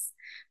 degrees,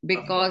 Of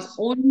because course.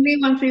 only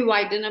once we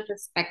widen our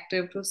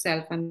perspective to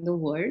self and the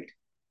world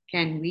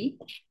can we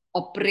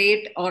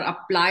operate or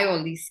apply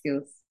all these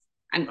skills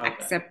and Okay.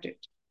 accept it.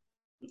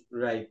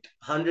 Right,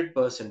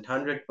 100%,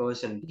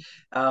 100%.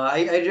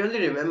 I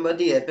really remember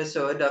the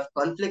episode of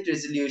conflict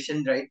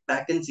resolution right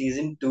back in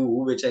season two,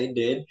 which I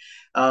did.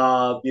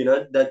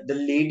 The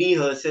lady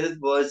herself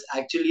was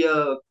actually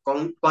a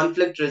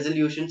conflict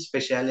resolution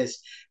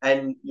specialist,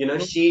 and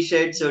she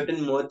shared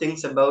certain more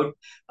things about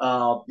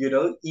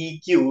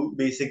EQ.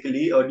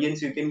 Basically,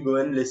 audience, you can go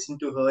and listen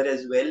to her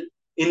as well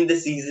in the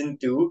season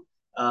two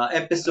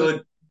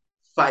episode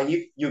 5.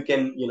 You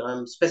can,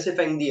 I'm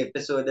specifying the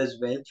episode as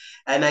well,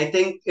 and I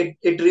think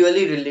it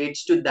really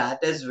relates to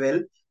that as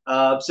well.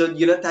 So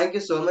thank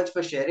you so much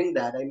for sharing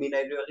that. I mean,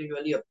 I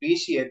really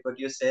appreciate what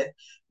you said,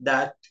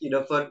 that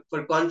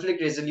for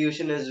conflict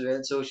resolution as well,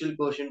 social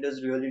quotient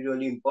is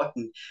really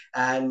important.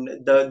 And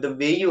the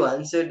way you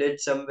answered it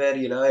somewhere,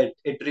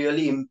 it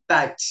really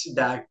impacts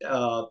that,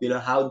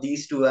 how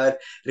these two are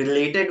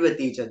related with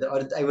each other,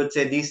 or I would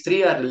say these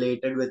three are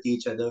related with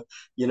each other.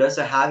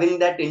 So having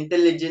that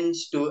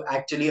intelligence to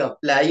actually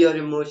apply your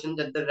emotions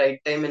at the right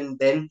time, and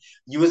then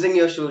using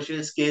your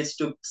social skills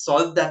to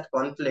solve that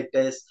conflict,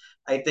 is,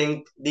 I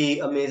think, the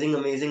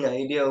amazing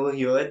idea over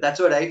here. That's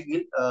what I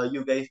feel.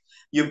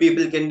 You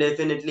people can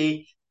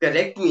definitely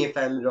correct me if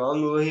I'm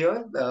wrong over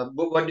here.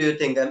 But what do you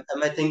think? Am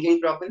I thinking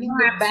properly? No,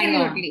 You're bang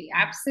on. absolutely,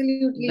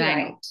 absolutely Bang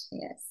on. right.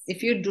 Yes.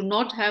 If you do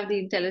not have the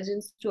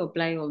intelligence to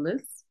apply all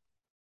this,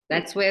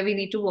 that's where we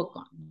need to work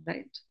on,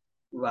 right?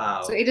 So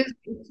Wow. it's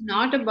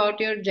not about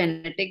your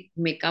genetic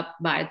makeup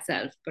by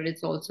itself, but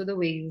it's also the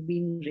way you've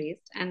been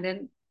raised. And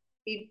then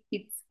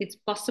it's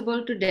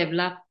possible to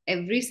develop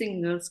every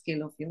single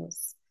skill of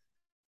yours,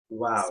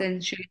 Wow.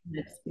 sensory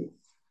skills,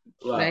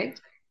 Wow. right?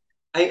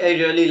 I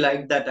really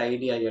like that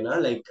idea,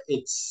 like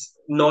it's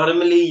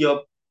normally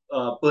your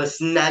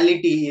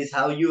personality is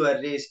how you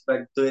are raised,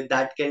 but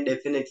that can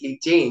definitely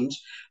change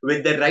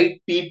with the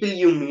right people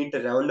you meet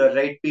around, or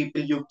right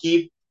people you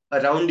keep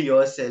around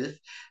yourself.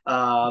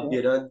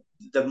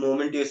 The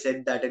moment you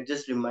said that, it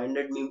just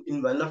reminded me,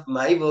 in one of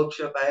my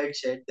workshop, I had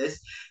shared this,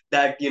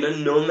 that,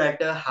 no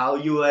matter how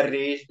you are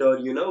raised, or,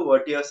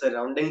 what your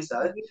surroundings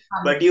are, You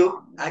come but you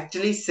from.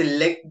 actually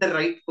select the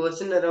right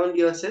person around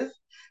yourself.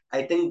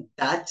 I think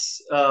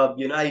that's,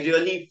 I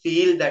really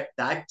feel that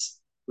that's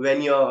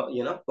when your,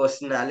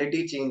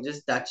 personality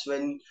changes. That's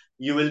when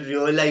you will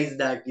realize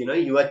that,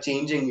 you are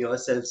changing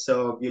yourself.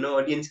 So,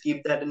 audience,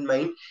 keep that in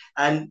mind.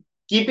 And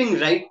keeping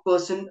right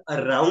person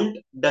around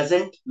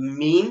doesn't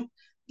mean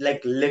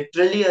like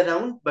literally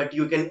around, but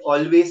you can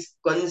always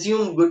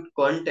consume good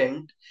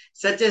content,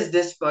 such as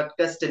this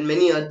podcast and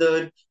many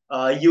other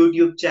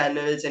YouTube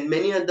channels and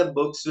many other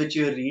books which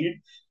you read.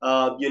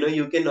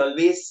 You can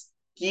always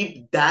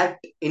keep that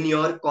in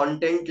your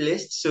content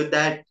list, so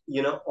that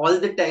all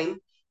the time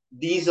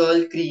these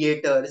all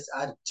creators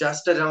are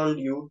just around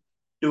you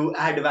to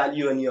add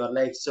value in your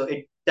life. So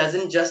it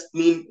doesn't just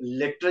mean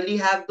literally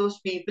have those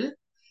people,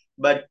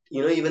 but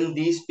even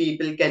these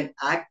people can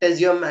act as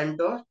your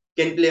mentor,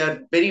 can play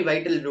a very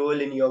vital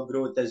role in your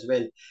growth as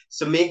well.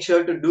 So make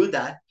sure to do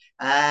that.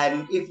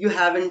 And if you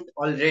haven't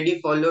already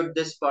followed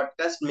this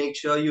podcast, make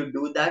sure you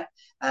do that.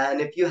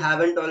 And if you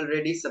haven't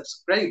already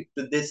subscribed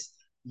to this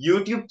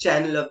YouTube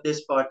channel of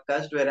this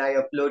podcast, where I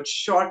upload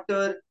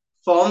shorter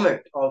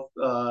format of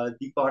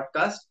the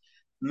podcast,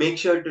 make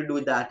sure to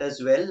do that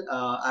as well.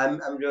 I'm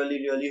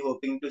really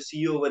hoping to see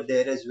you over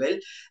there as well.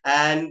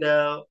 And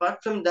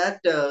apart from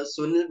that,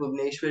 Sunil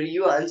Bhuvneshwari,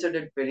 you answered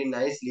it very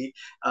nicely.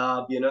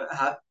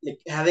 Like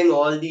having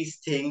all these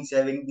things,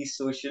 having these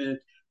social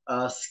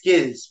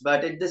skills,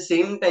 but at the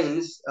same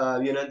times,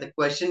 the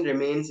question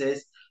remains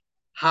is,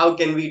 how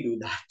can we do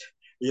that?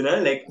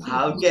 Like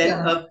how can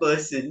Sure. a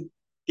person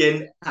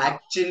can How?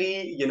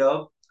 actually,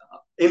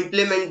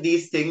 implement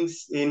these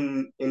things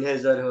in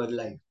his or her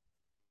life?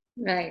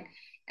 Right.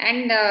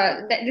 And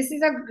this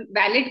is a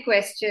valid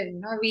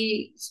question.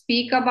 We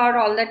speak about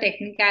all the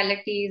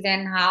technicalities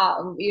and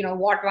how,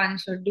 what one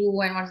should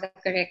do and what's the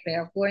correct way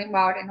of going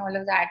about and all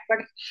of that. But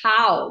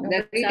how?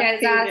 That's Nobody our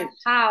tells us favorite.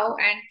 how.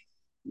 And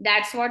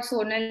that's what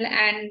Sonal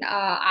and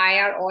I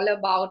are all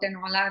about, and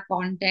all our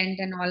content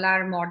and all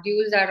our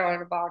modules are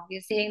all about.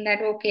 We're saying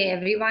that, okay,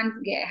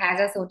 everyone has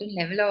a certain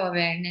level of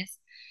awareness,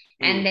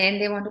 Hmm. and then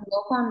they want to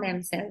work on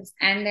themselves,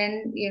 and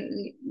then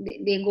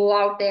they go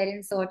out there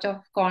in search of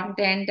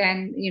content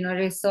and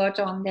research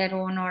on their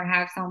own, or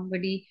have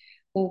somebody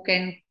who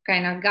can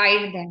kind of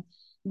guide them.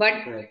 But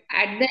Right.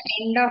 at the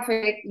end of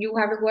it, you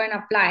have to go and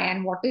apply.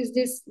 And what is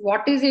this?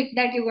 What is it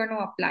that you're going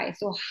to apply?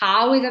 So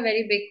how is a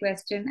very big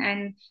question.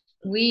 And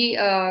we,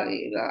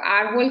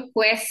 our whole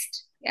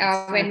quest,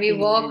 when we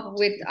work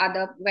with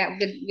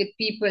with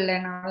people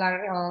and all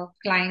our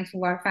clients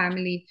who are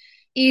family,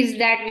 is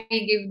that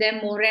we give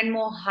them more and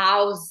more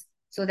hows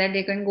so that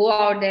they can go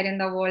out there in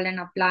the world and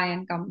apply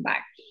and come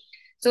back.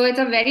 So it's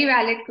a very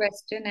valid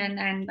question,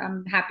 and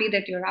I'm happy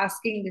that you're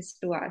asking this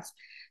to us.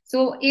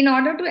 So, in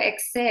order to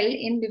excel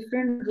in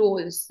different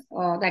roles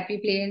that we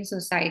play in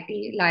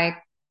society, like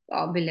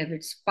a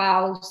beloved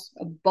spouse,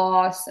 a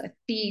boss, a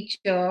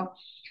teacher,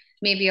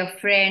 maybe a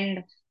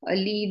friend, a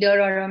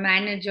leader, or a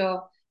manager,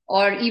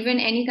 or even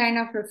any kind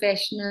of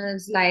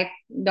professionals like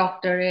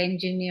doctor,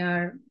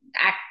 engineer,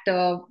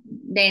 actor,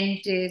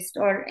 dentist,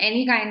 or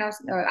any kind of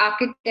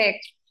architect,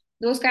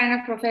 those kind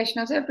of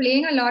professionals are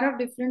playing a lot of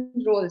different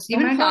roles. No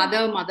Even matter,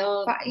 father,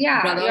 mother,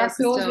 yeah, brother, your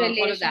close sister, all of that.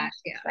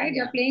 relationships, Yeah. right?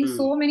 You're Yeah. playing Hmm.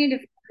 so many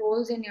different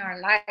roles in your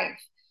life,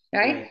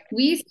 right? Right.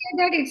 We say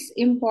that it's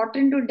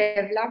important to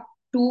develop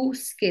two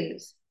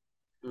skills: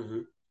 Mm-hmm.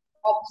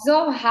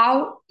 observe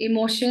how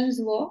emotions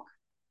work,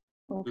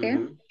 okay,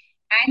 Mm-hmm.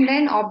 and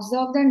then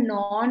observe the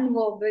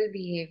non-verbal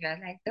behavior,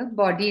 like the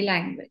body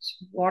language.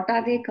 What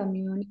are they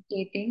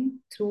communicating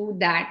through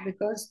that?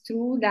 Because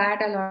through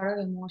that, a lot of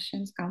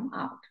emotions come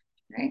out,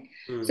 right?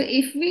 So Mm-hmm.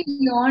 if we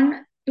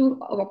learn to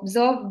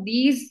observe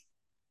these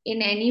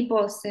in any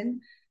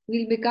person,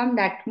 we'll become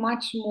that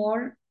much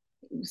more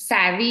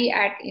savvy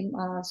at in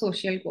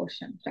social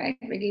quotient, right?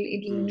 It'll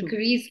Mm-hmm.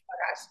 increase for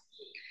us.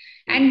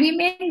 And Mm-hmm. we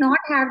may not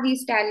have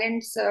these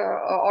talents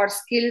or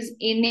skills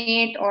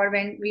innate, or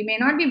when we may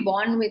not be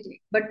born with it,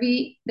 but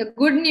we, the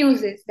good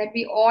news is that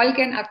we all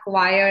can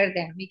acquire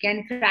them. We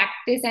can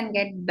practice and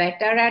get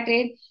better at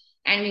it,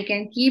 and we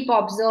can keep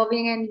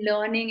observing and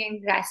learning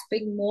and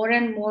grasping more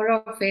and more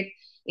of it.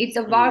 It's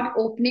about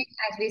opening,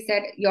 as we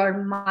said,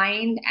 your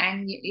mind,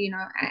 and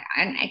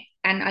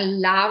and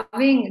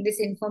allowing this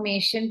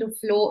information to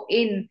flow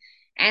in.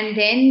 And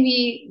then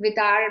we, with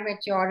our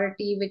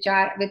maturity, with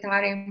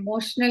our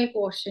emotional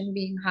quotient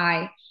being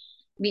high,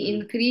 we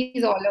Mm-hmm.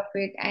 increase all of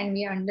it, and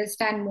we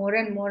understand more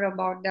and more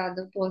about the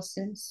other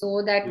person,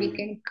 so that we Mm-hmm.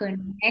 can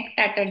connect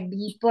at a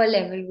deeper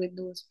level with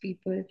those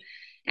people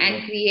and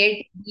Right.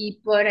 create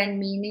deeper and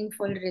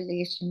meaningful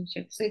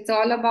relationships. So it's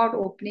all about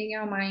opening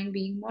your mind,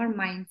 being more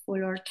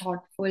mindful or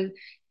thoughtful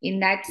in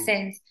that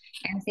sense,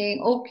 and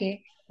saying,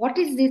 okay, what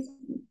is this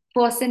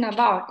person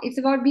about? It's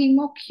about being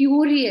more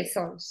curious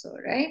also,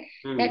 right?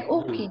 That Mm-hmm.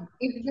 okay,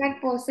 if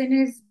that person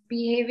is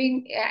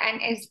behaving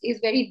and is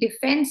very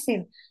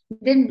defensive,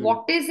 then Mm-hmm.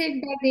 what is it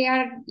that they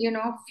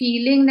are,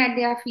 feeling, that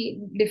they are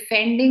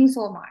defending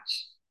so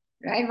much,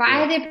 right? Why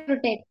Right. are they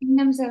protecting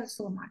themselves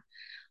so much?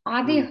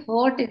 Are they Mm-hmm.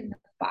 hurt in the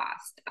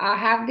past?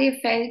 Have they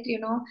felt,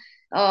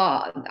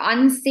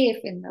 unsafe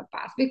in the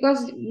past?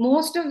 Because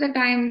most of the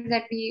times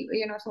that we,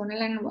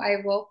 Sonal and I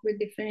work with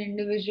different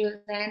individuals,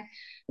 and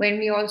when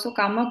we also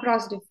come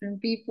across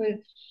different people,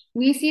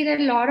 we see that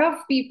a lot of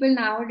people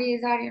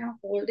nowadays are,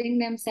 holding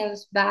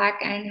themselves back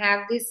and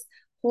have this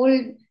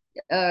whole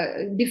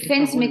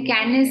defense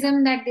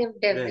mechanism that they've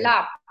Right.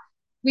 developed,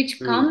 which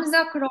Mm-hmm. comes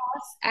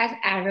across as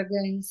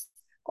arrogance,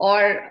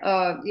 or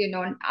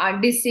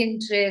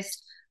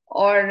disinterest,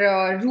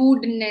 or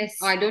rudeness,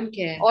 Oh, I don't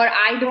care. or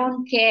I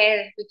don't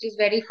care, which is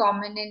very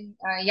common in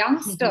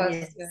youngsters.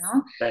 Yes.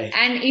 Right.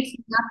 And it's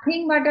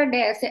nothing but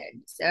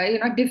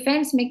a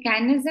defense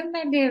mechanism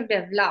that they have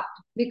developed,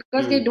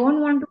 because they Mm-hmm.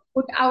 don't want to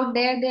put out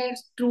there their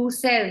true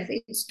selves.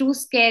 It's too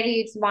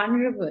scary, it's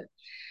vulnerable.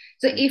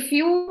 So if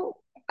you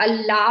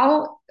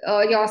allow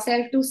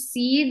yourself to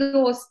see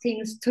those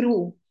things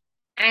through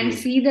and Mm-hmm.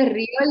 see the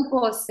real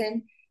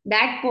person,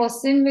 that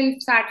person will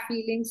start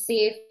feeling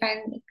safe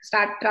and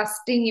start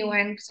trusting you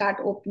and start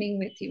opening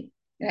with you,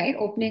 right?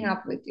 Opening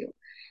up with you.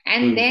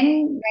 And Mm-hmm.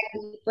 then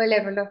that deeper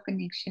level of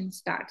connection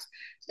starts.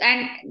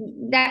 And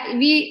that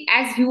we,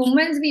 as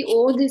humans, we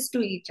owe this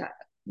to each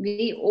other.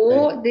 We Right.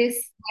 owe this,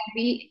 that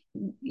we,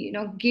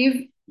 give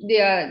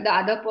the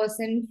other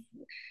person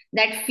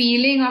that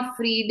feeling of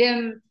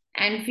freedom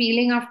and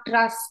feeling of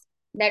trust,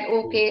 that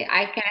Mm-hmm. okay,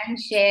 I can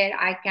share,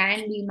 I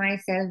can be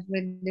myself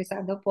with this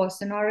other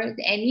person, or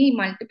any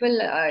multiple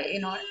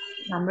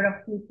number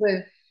of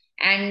people.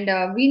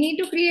 And we need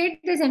to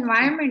create this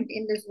environment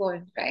in this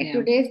world, right? Yeah.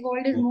 Today's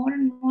world is more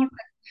and more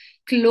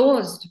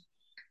closed.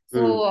 Mm-hmm.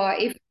 So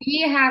if we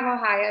have a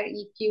higher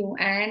EQ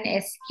and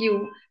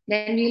SQ,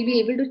 then we'll be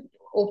able to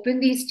open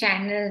these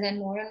channels, and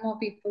more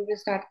people will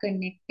start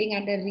connecting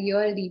at a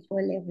real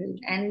deeper level.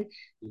 And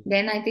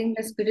then I think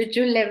the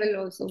spiritual level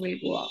also will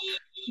go up.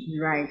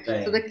 Right.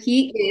 Right. So the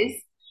key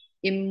is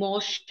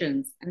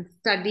emotions and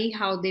study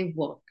how they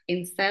work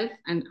in self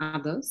and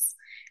others.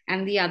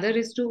 And the other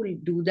is to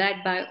do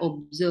that by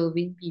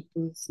observing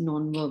people's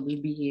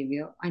non-verbal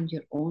behavior and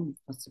your own,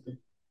 if possible.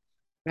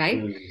 Right.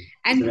 Mm-hmm.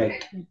 And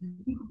Right.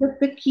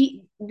 the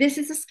key, this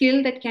is a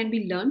skill that can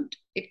be learned,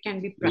 it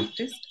can be Mm-hmm.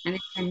 practiced, and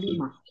it can be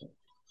mastered.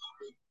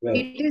 Right.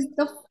 It is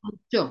the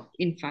future,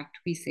 in fact,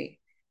 we say.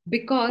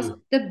 because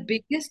mm, the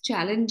biggest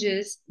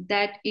challenges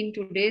that in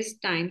today's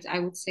times, I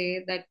would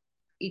say that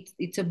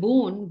it's a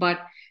boon, but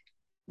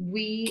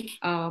we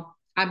are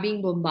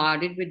being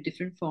bombarded with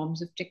different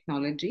forms of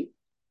technology,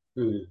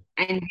 mm,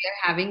 and we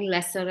are having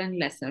lesser and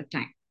lesser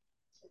time,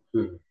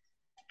 mm.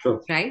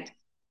 True, right?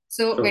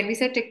 So true. when we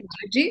say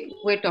technology,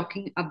 we're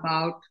talking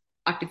about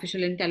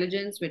artificial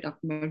intelligence, we're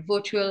talking about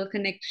virtual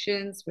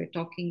connections, we're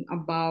talking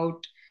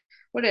about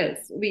what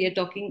else? We are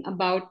talking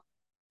about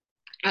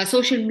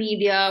social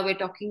media, we're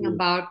talking Mm,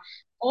 about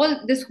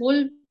all this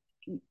whole,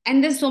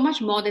 and there's so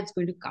much more that's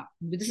going to come.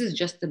 This is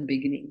just the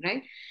beginning,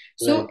 right?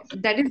 right. So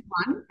that is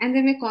one, and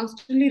then we're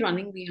constantly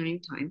running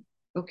behind time.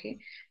 Okay,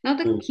 now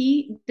the Mm,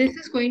 key, this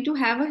is going to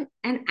have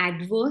an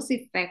adverse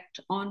effect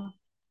on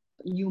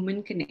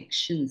human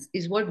connections,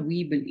 is what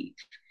we believe.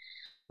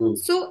 mm,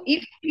 So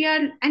if we are,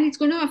 and it's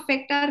going to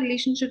affect our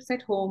relationships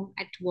at home,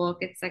 at work,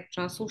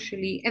 etc.,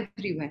 socially,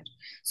 everywhere.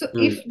 So mm,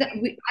 if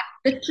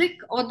the trick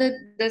or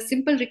the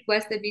simple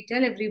request that we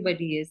tell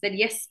everybody is that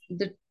yes,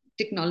 the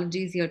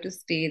technology is here to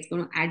stay. It's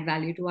going to add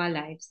value to our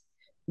lives.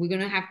 We're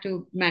going to have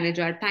to manage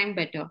our time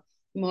better,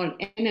 more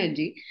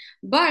energy.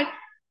 But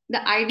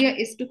the idea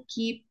is to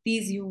keep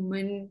these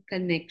human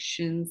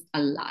connections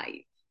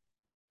alive.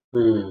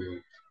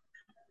 mm.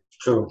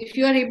 True. If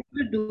you are able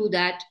to do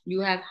that,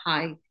 you have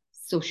high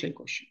social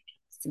quotient.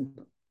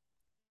 Simple.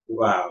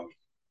 Wow.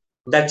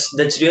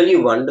 That's really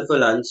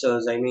wonderful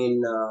answers. I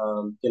mean,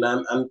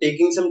 I'm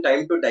taking some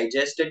time to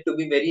digest it, to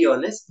be very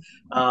honest,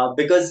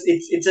 because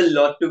it's a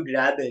lot to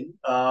grab in.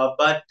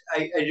 But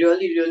I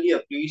really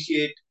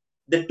appreciate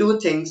the two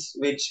things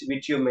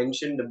which you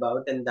mentioned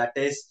about, and that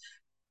is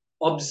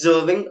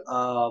observing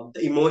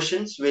the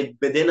emotions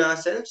within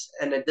ourselves,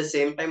 and at the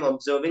same time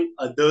observing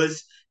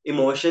others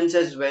emotions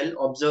as well,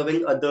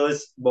 observing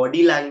others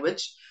body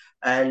language,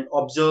 and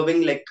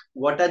observing like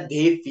what are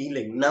they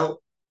feeling. Now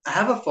I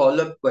have a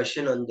follow-up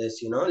question on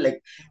this,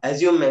 like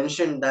as you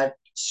mentioned that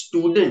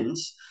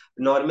students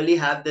normally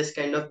have this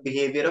kind of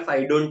behavior of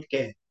I don't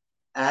care,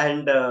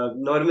 and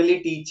normally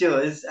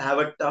teachers have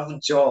a tough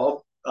job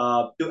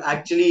to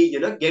actually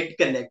get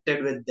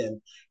connected with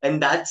them,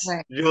 and that's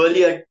Right.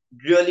 really a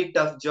really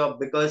tough job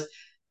because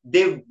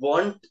they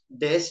want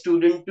their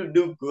student to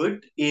do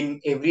good in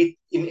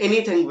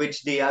anything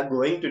which they are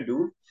going to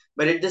do,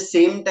 but at the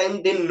same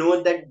time they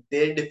know that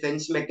their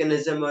defense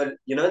mechanism, or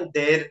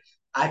their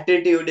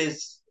attitude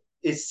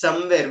is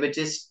somewhere which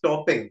is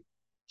stopping.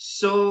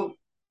 So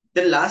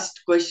the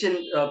last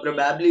question,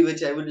 probably,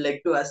 which I would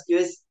like to ask you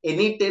is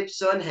any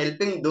tips on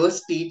helping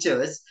those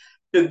teachers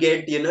to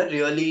get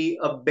really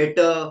a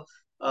better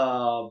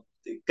uh,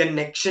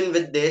 connection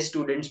with their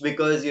students,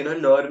 because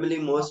normally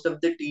most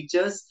of the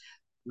teachers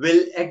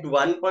will at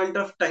one point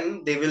of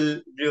time they will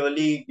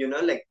really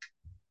like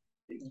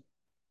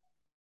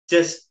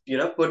just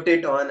put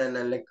it on, and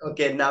then like,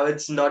 okay, now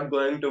it's not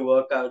going to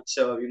work out,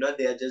 so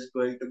they are just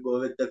going to go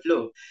with the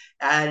flow,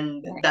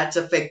 and Right. that's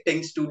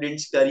affecting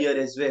students career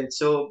as well.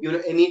 So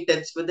any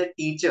tips for the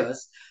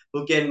teachers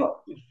who can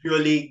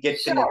really get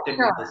Sure, connected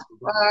with the sure.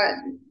 student?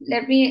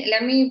 Let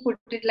me put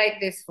it like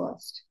this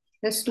first.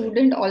 The Right,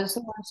 student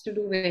also wants to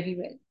do very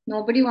well.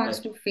 Nobody wants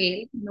right, to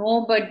fail.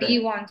 Nobody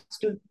right, wants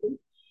to do,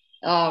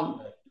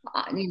 um,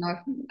 right. you know,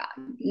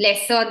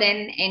 lesser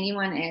than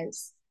anyone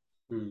else.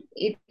 Hmm,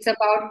 It's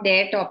about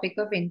their topic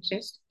of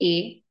interest,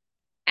 A.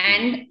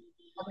 hmm, And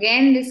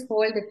again, this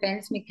whole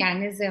defense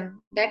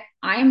mechanism that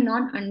I'm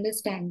not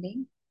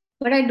understanding,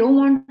 but I don't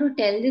want to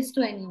tell this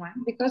to anyone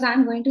because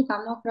I'm going to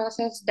come across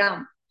as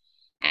dumb.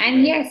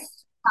 And right.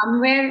 yes,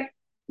 somewhere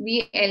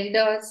we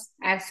elders,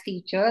 as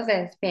teachers,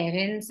 as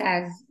parents,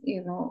 as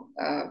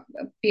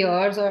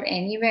peers, or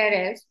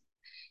anywhere else,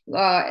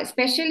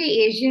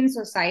 especially Asian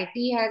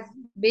society has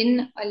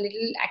been a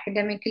little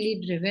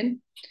academically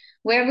driven,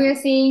 where we're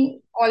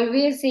saying,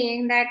 always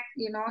saying that,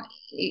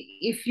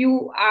 if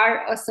you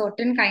are a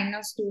certain kind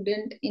of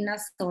student in a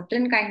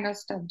certain kind of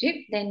subject,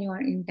 then you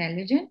are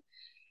intelligent.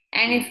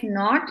 And Hmm, if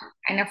not,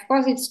 and of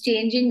course it's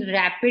changing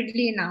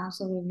rapidly now,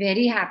 so we're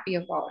very happy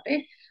about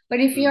it. But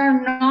if hmm,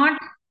 you're not,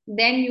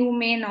 then you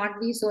may not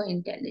be so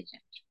intelligent,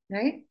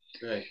 right?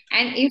 right.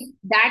 And if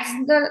that's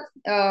the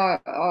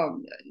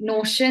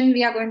notion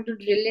we are going to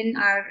drill in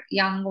our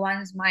young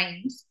ones'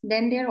 minds,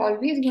 then they're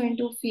always going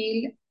to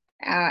feel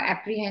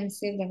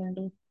apprehensive. They're going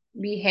to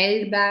be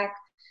held back.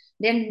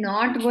 They're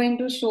not going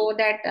to show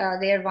that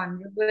they're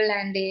vulnerable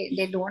and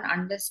they don't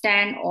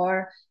understand,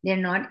 or they're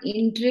not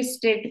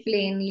interested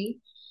plainly.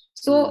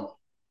 Hmm, So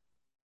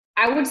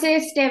I would say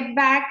step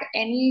back,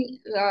 any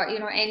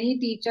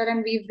teacher,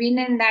 and we've been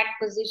in that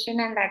position,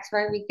 and that's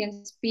why we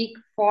can speak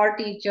for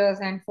teachers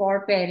and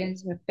for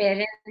parents. With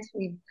parents,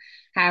 we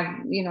have,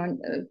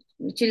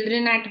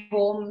 children at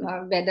home,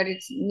 whether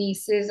it's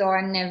nieces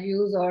or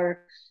nephews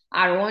or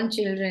our own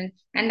children,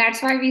 and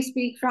that's why we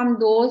speak from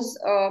those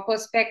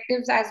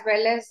perspectives, as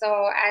well as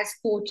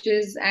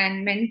coaches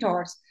and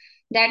mentors.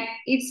 That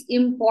it's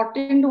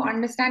important to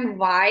understand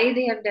why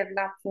they have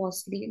developed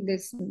firstly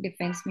this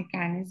defense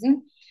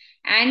mechanism,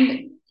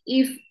 and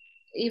if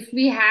if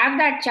we have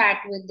that chat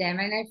with them,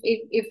 and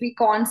if we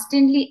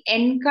constantly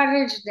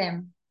encourage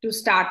them to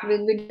start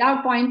with,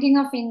 without pointing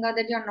a finger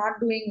that you're not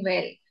doing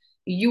well,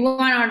 you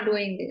are not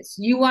doing this,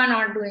 you are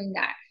not doing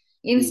that.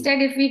 Mm.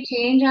 Instead, if we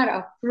change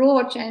our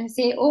approach and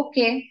say,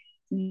 okay,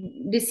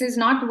 this is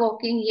not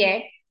working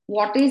yet,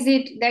 what is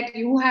it that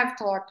you have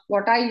thought,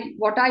 what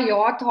are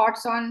your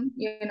thoughts on,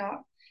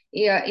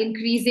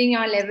 increasing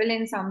your level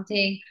in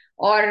something,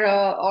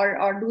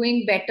 or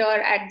doing better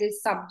at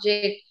this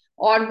subject,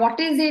 or what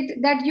is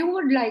it that you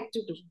would like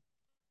to do,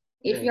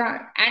 if Right.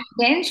 you're, and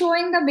then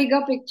showing the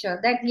bigger picture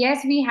that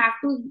yes, we have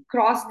to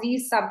cross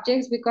these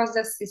subjects because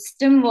the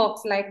system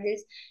works like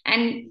this,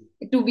 and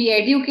to be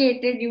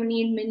educated you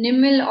need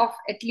minimal of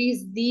at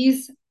least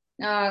these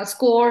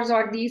scores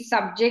or these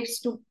subjects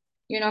to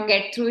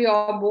get through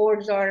your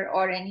boards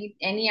or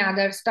any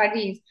other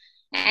studies,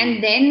 and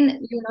Mm. then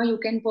you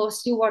can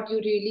pursue what you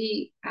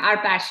really are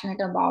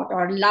passionate about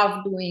or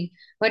love doing.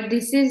 But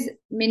this is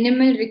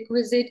minimal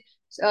requisite,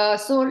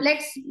 so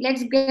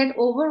let's get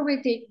over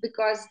with it,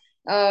 because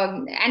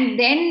and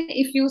then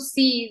if you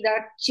see the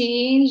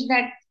change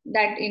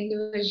that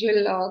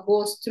individual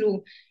goes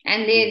through,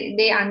 and Mm.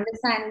 they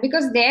understand,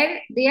 because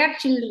they are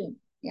children,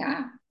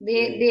 yeah,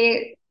 they Right.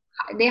 they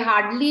they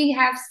hardly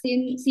have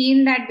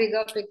seen that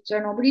bigger picture,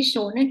 nobody's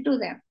shown it to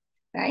them,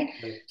 right?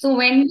 Right. So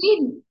when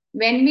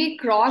we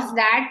cross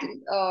that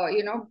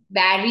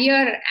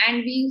barrier, and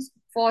we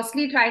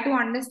firstly try to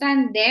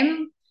understand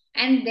them,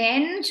 and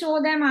then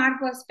show them our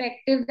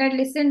perspective, that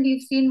listen,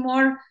 we've seen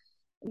more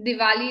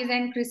Diwalis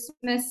and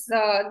Christmas,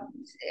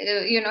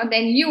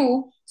 than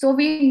you. So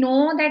we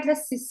know that the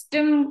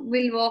system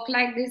will work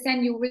like this,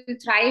 and you will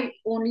thrive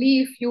only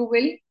if you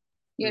will,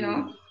 you Mm.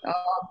 know,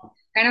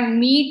 kind of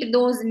meet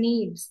those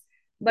needs.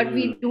 But Mm.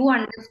 we do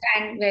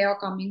understand where you're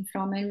coming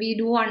from, and we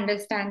do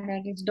understand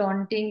that it's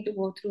daunting to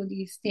go through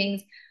these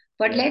things.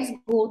 But Right. let's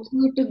go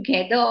through it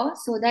together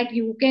so that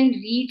you can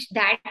reach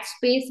that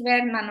space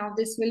where none of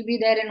this will be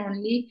there, and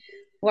only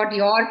what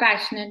you're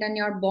passionate and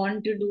you're born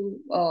to do,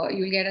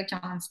 you'll get a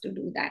chance to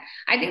do that.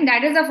 I think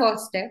that is the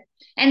first step,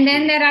 and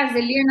then Mm. there are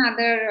zillion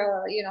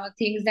other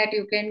things that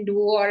you can do,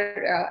 or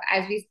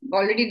as we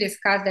already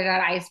discussed, there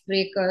are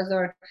icebreakers,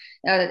 or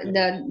Right.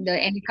 the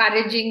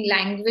encouraging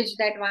language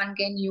that one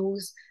can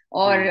use,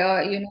 or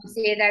Mm.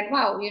 say that,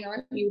 wow,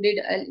 you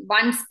did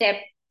one step,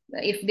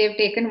 if they've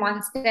taken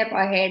one step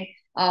ahead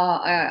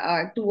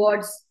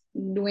towards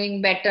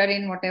doing better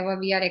in whatever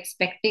we are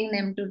expecting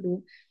them to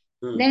do,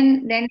 Mm.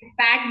 then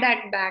pat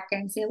that back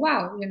and say,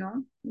 wow,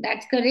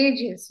 that's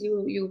courageous,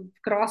 you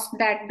crossed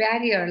that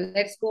barrier,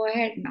 let's go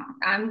ahead now,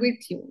 I'm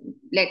with you,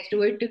 let's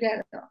do it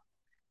together.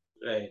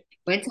 Right.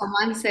 When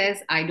someone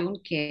says, I don't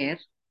care,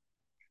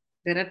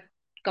 there are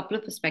a couple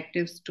of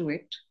perspectives to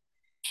it.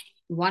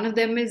 One of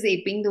them is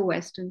aping the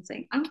West and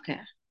saying, I don't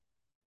care.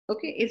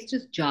 Okay, it's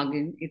just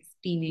jargon, it's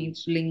Mm.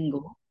 teenage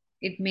lingo.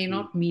 It may Mm.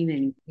 not mean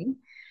anything.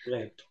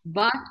 Right.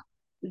 But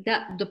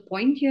the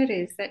point here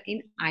is that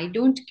in I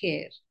don't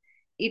care,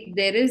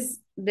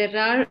 there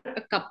are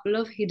a couple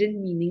of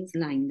hidden meanings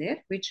lying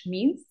there, which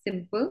means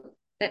simple,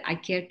 that I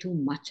care too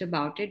much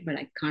about it, but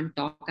I can't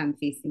talk, I'm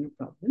facing a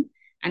problem.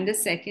 And the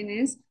second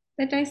is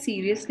that I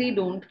seriously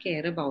don't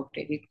care about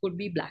it. It could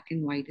be black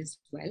and white as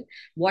well.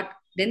 What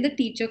then the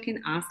teacher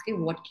can ask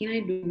him, what can I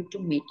do to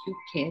make you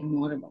care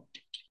more about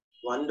it?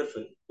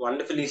 Wonderful.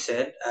 Wonderfully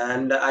said.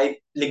 And I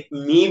like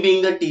me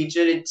being a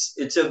teacher,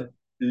 it's a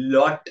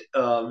lot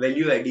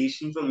value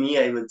addition for me,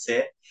 I would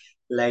say.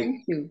 Like,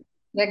 Thank you,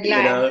 we're you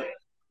glad.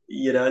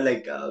 know,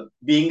 like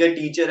being a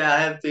teacher, I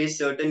have faced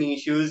certain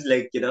issues,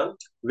 like,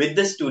 with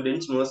the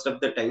students most of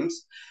the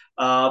times.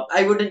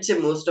 I wouldn't say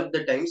most of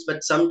the times,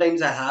 but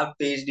sometimes I have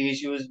faced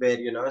issues where,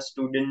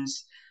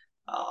 students,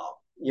 uh,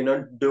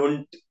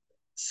 don't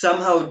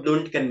somehow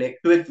don't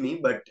connect with me,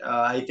 but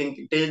I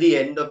think till the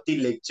end of the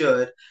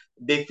lecture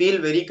they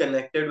feel very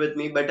connected with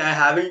me, but I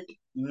haven't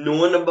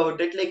known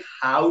about it, like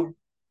how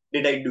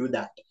did I do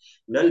that,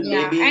 Yeah,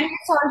 maybe. and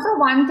it's also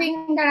one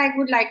thing that I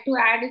would like to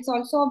add. It's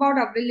also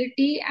about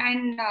ability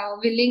and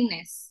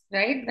willingness,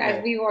 right? As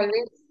Right. we've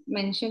always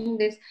mentioned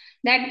this,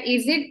 that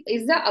is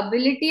the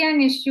ability an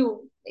issue?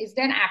 Is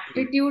there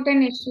aptitude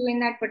an issue in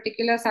that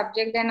particular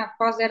subject? Then of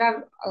course there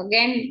are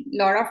again a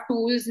lot of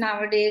tools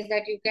nowadays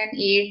that you can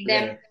aid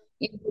them Right.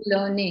 into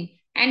learning.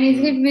 And is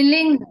Mm. it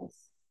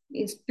willingness?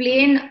 It's Mm.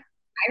 plain,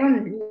 I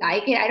don't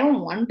like it, I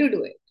don't want to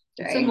do it,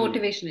 It's a right? Mm.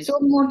 motivation So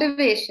issue.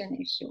 motivation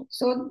issue.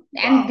 So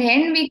and Wow.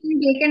 then we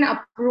can take an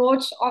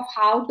approach of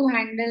how to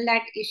handle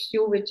that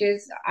issue, which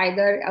is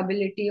either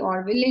ability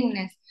or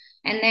willingness,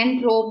 and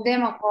then probe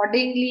them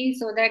accordingly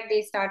so that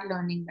they start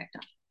learning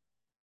better.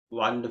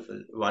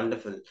 Wonderful,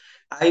 wonderful.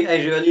 I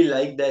really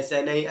like this,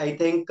 and I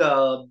think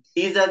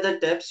these are the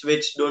tips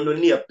which don't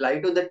only apply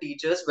to the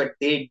teachers, but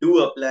they do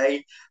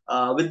apply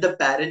with the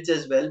parents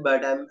as well.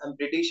 But I'm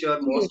pretty sure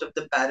most of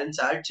the parents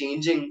are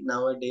changing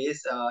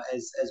nowadays,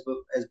 as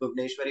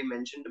Bhuvneshwari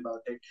mentioned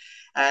about it.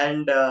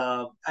 And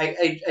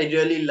I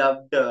really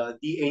loved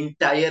the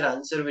entire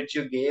answer which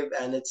you gave,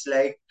 and it's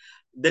like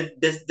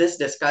this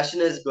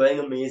discussion is going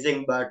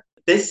amazing, but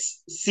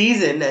this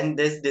season and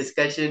this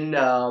discussion,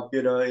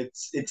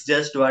 it's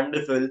just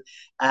wonderful,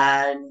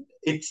 and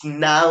it's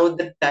now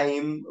the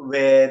time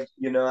where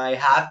I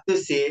have to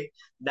say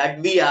that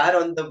we are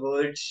on the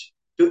verge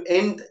to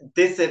end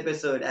this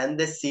episode and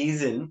this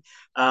season.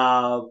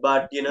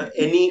 But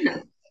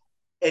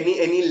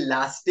any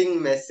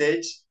lasting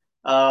message,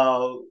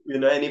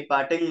 any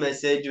parting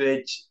message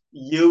which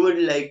you would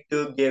like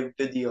to give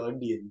to the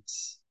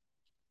audience?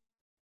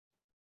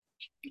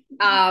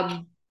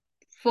 um,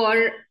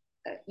 for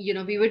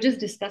we were just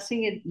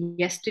discussing it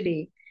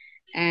yesterday,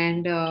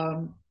 and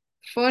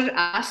for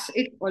us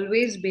it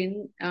always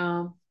been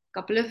a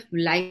couple of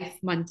life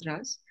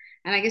mantras,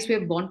 and I guess we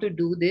are born to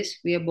do this.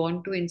 We are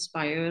born to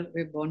inspire.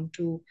 We're born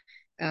to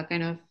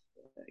kind of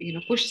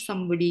push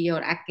somebody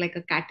or act like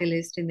a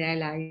catalyst in their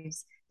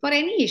lives for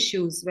any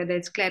issues, whether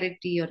it's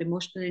clarity or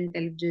emotional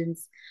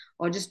intelligence,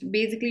 or just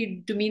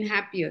basically to mean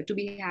happier, to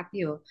be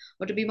happier,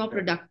 or to be more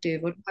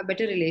productive, or to have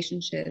better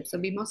relationships, or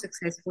be more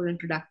successful and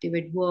productive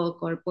at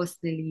work or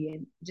personally,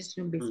 and just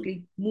Hmm.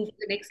 basically move to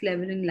the next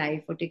level in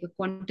life or take a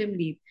quantum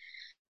leap.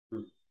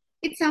 Hmm.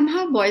 It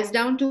somehow boils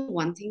down to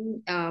one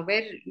thing,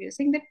 where you're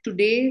saying that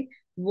today,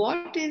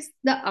 what is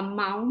the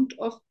amount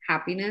of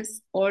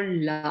happiness or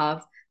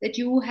love that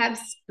you have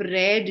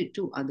spread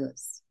to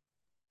others?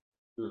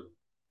 Hmm.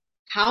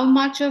 How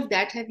much of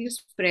that have you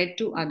spread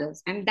to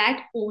others? And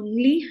that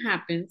only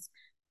happens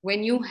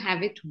when you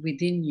have it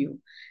within you.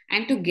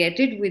 And to get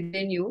it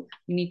within you,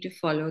 you need to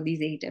follow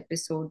these 8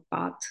 episode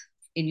path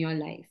in your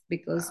life,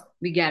 because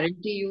we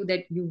guarantee you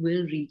that you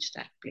will reach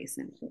that place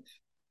in life.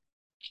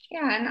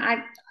 Yeah,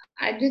 and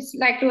I just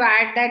like to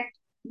add that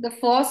the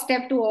first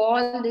step to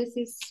all this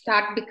is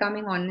start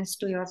becoming honest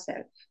to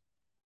yourself.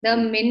 The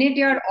Hmm. minute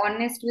you're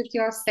honest with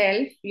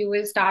yourself, you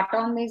will start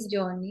on this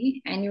journey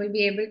and you will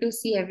be able to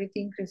see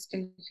everything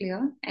crystal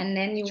clear. And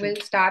then you True.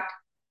 will start,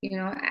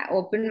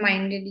 open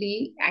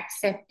mindedly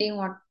accepting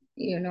what,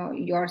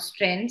 your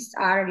strengths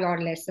are,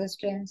 your lesser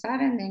strengths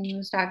are, and then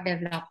you start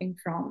developing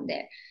from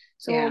there.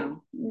 Yeah.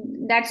 So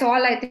that's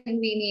all I think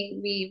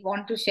we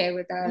want to share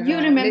with our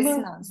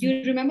listeners.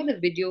 You remember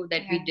the video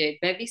that we Yeah. did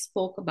where we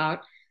spoke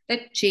about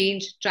that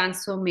change,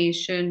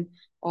 transformation,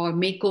 or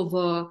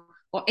makeover,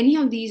 or any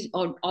of these,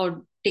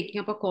 or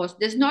taking up a course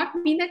does not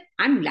mean that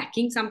I'm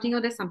lacking something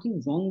or there's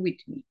something wrong with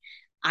me.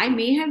 I Hmm.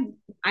 may have,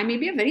 I may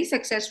be a very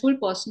successful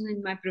person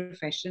in my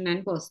profession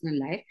and personal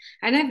life,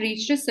 and I've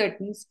reached a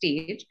certain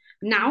stage.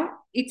 Now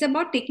it's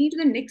about taking it to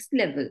the next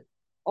level,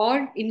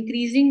 or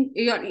increasing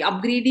your,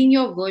 upgrading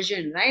your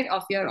version, right,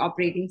 of your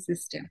operating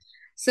system.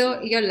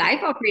 So your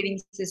life operating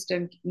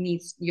system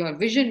needs, your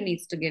vision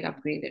needs to get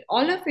upgraded.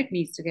 All of it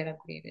needs to get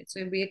upgraded.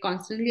 So we are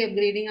constantly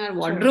upgrading our True.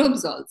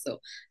 wardrobes also.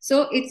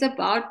 So it's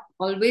about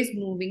always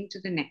moving to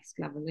the next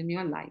level in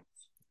your life.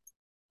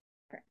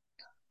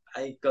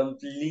 I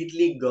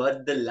completely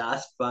got the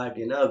last part,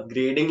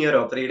 upgrading your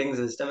operating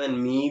system,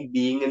 and me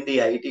being in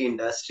the IT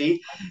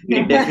industry,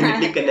 it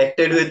definitely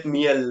connected with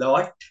me a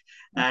lot.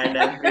 And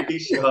I'm pretty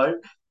sure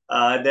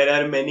there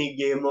are many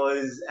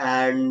gamers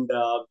and,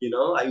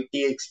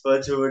 IT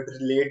experts who would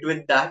relate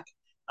with that.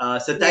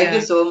 So thank you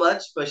Yeah. so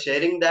much for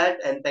sharing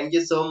that. And thank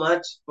you so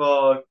much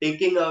for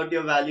taking out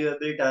your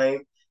valuable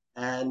time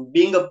and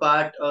being a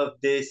part of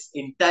this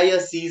entire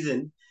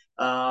season.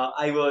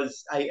 I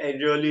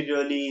really,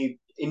 really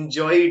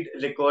enjoyed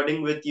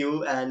recording with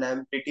you, and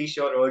I'm pretty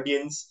sure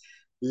audience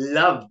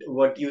loved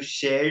what you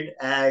shared,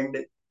 and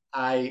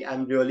I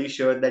am really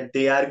sure that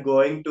they are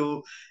going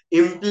to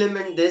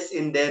implement this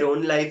in their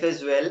own life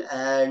as well,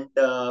 and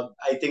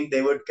I think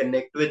they would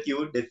connect with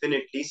you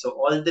definitely. So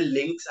all the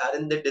links are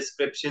in the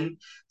description,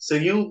 so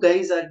you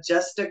guys are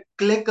just a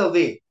click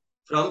away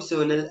from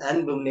Sonal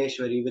and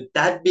Bhuvneshwari. With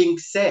that being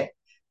said,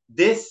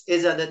 this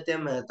is Aditya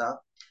Mehta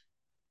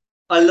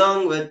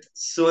along with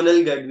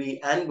Sonal Gadvi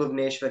and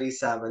Bhuvneshwari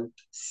Sawant,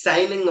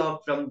 signing off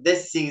from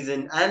this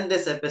season and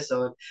this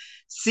episode.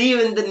 See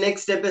you in the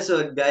next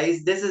episode,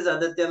 guys. This is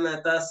Aditya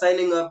Mehta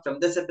signing off from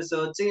this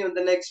episode. See you in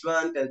the next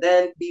one. Till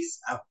then, peace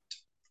out.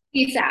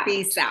 Peace out.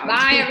 Peace out.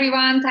 Bye,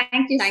 everyone.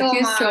 Thank you Thank so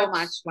you so much.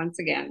 much once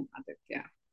again, Aditya.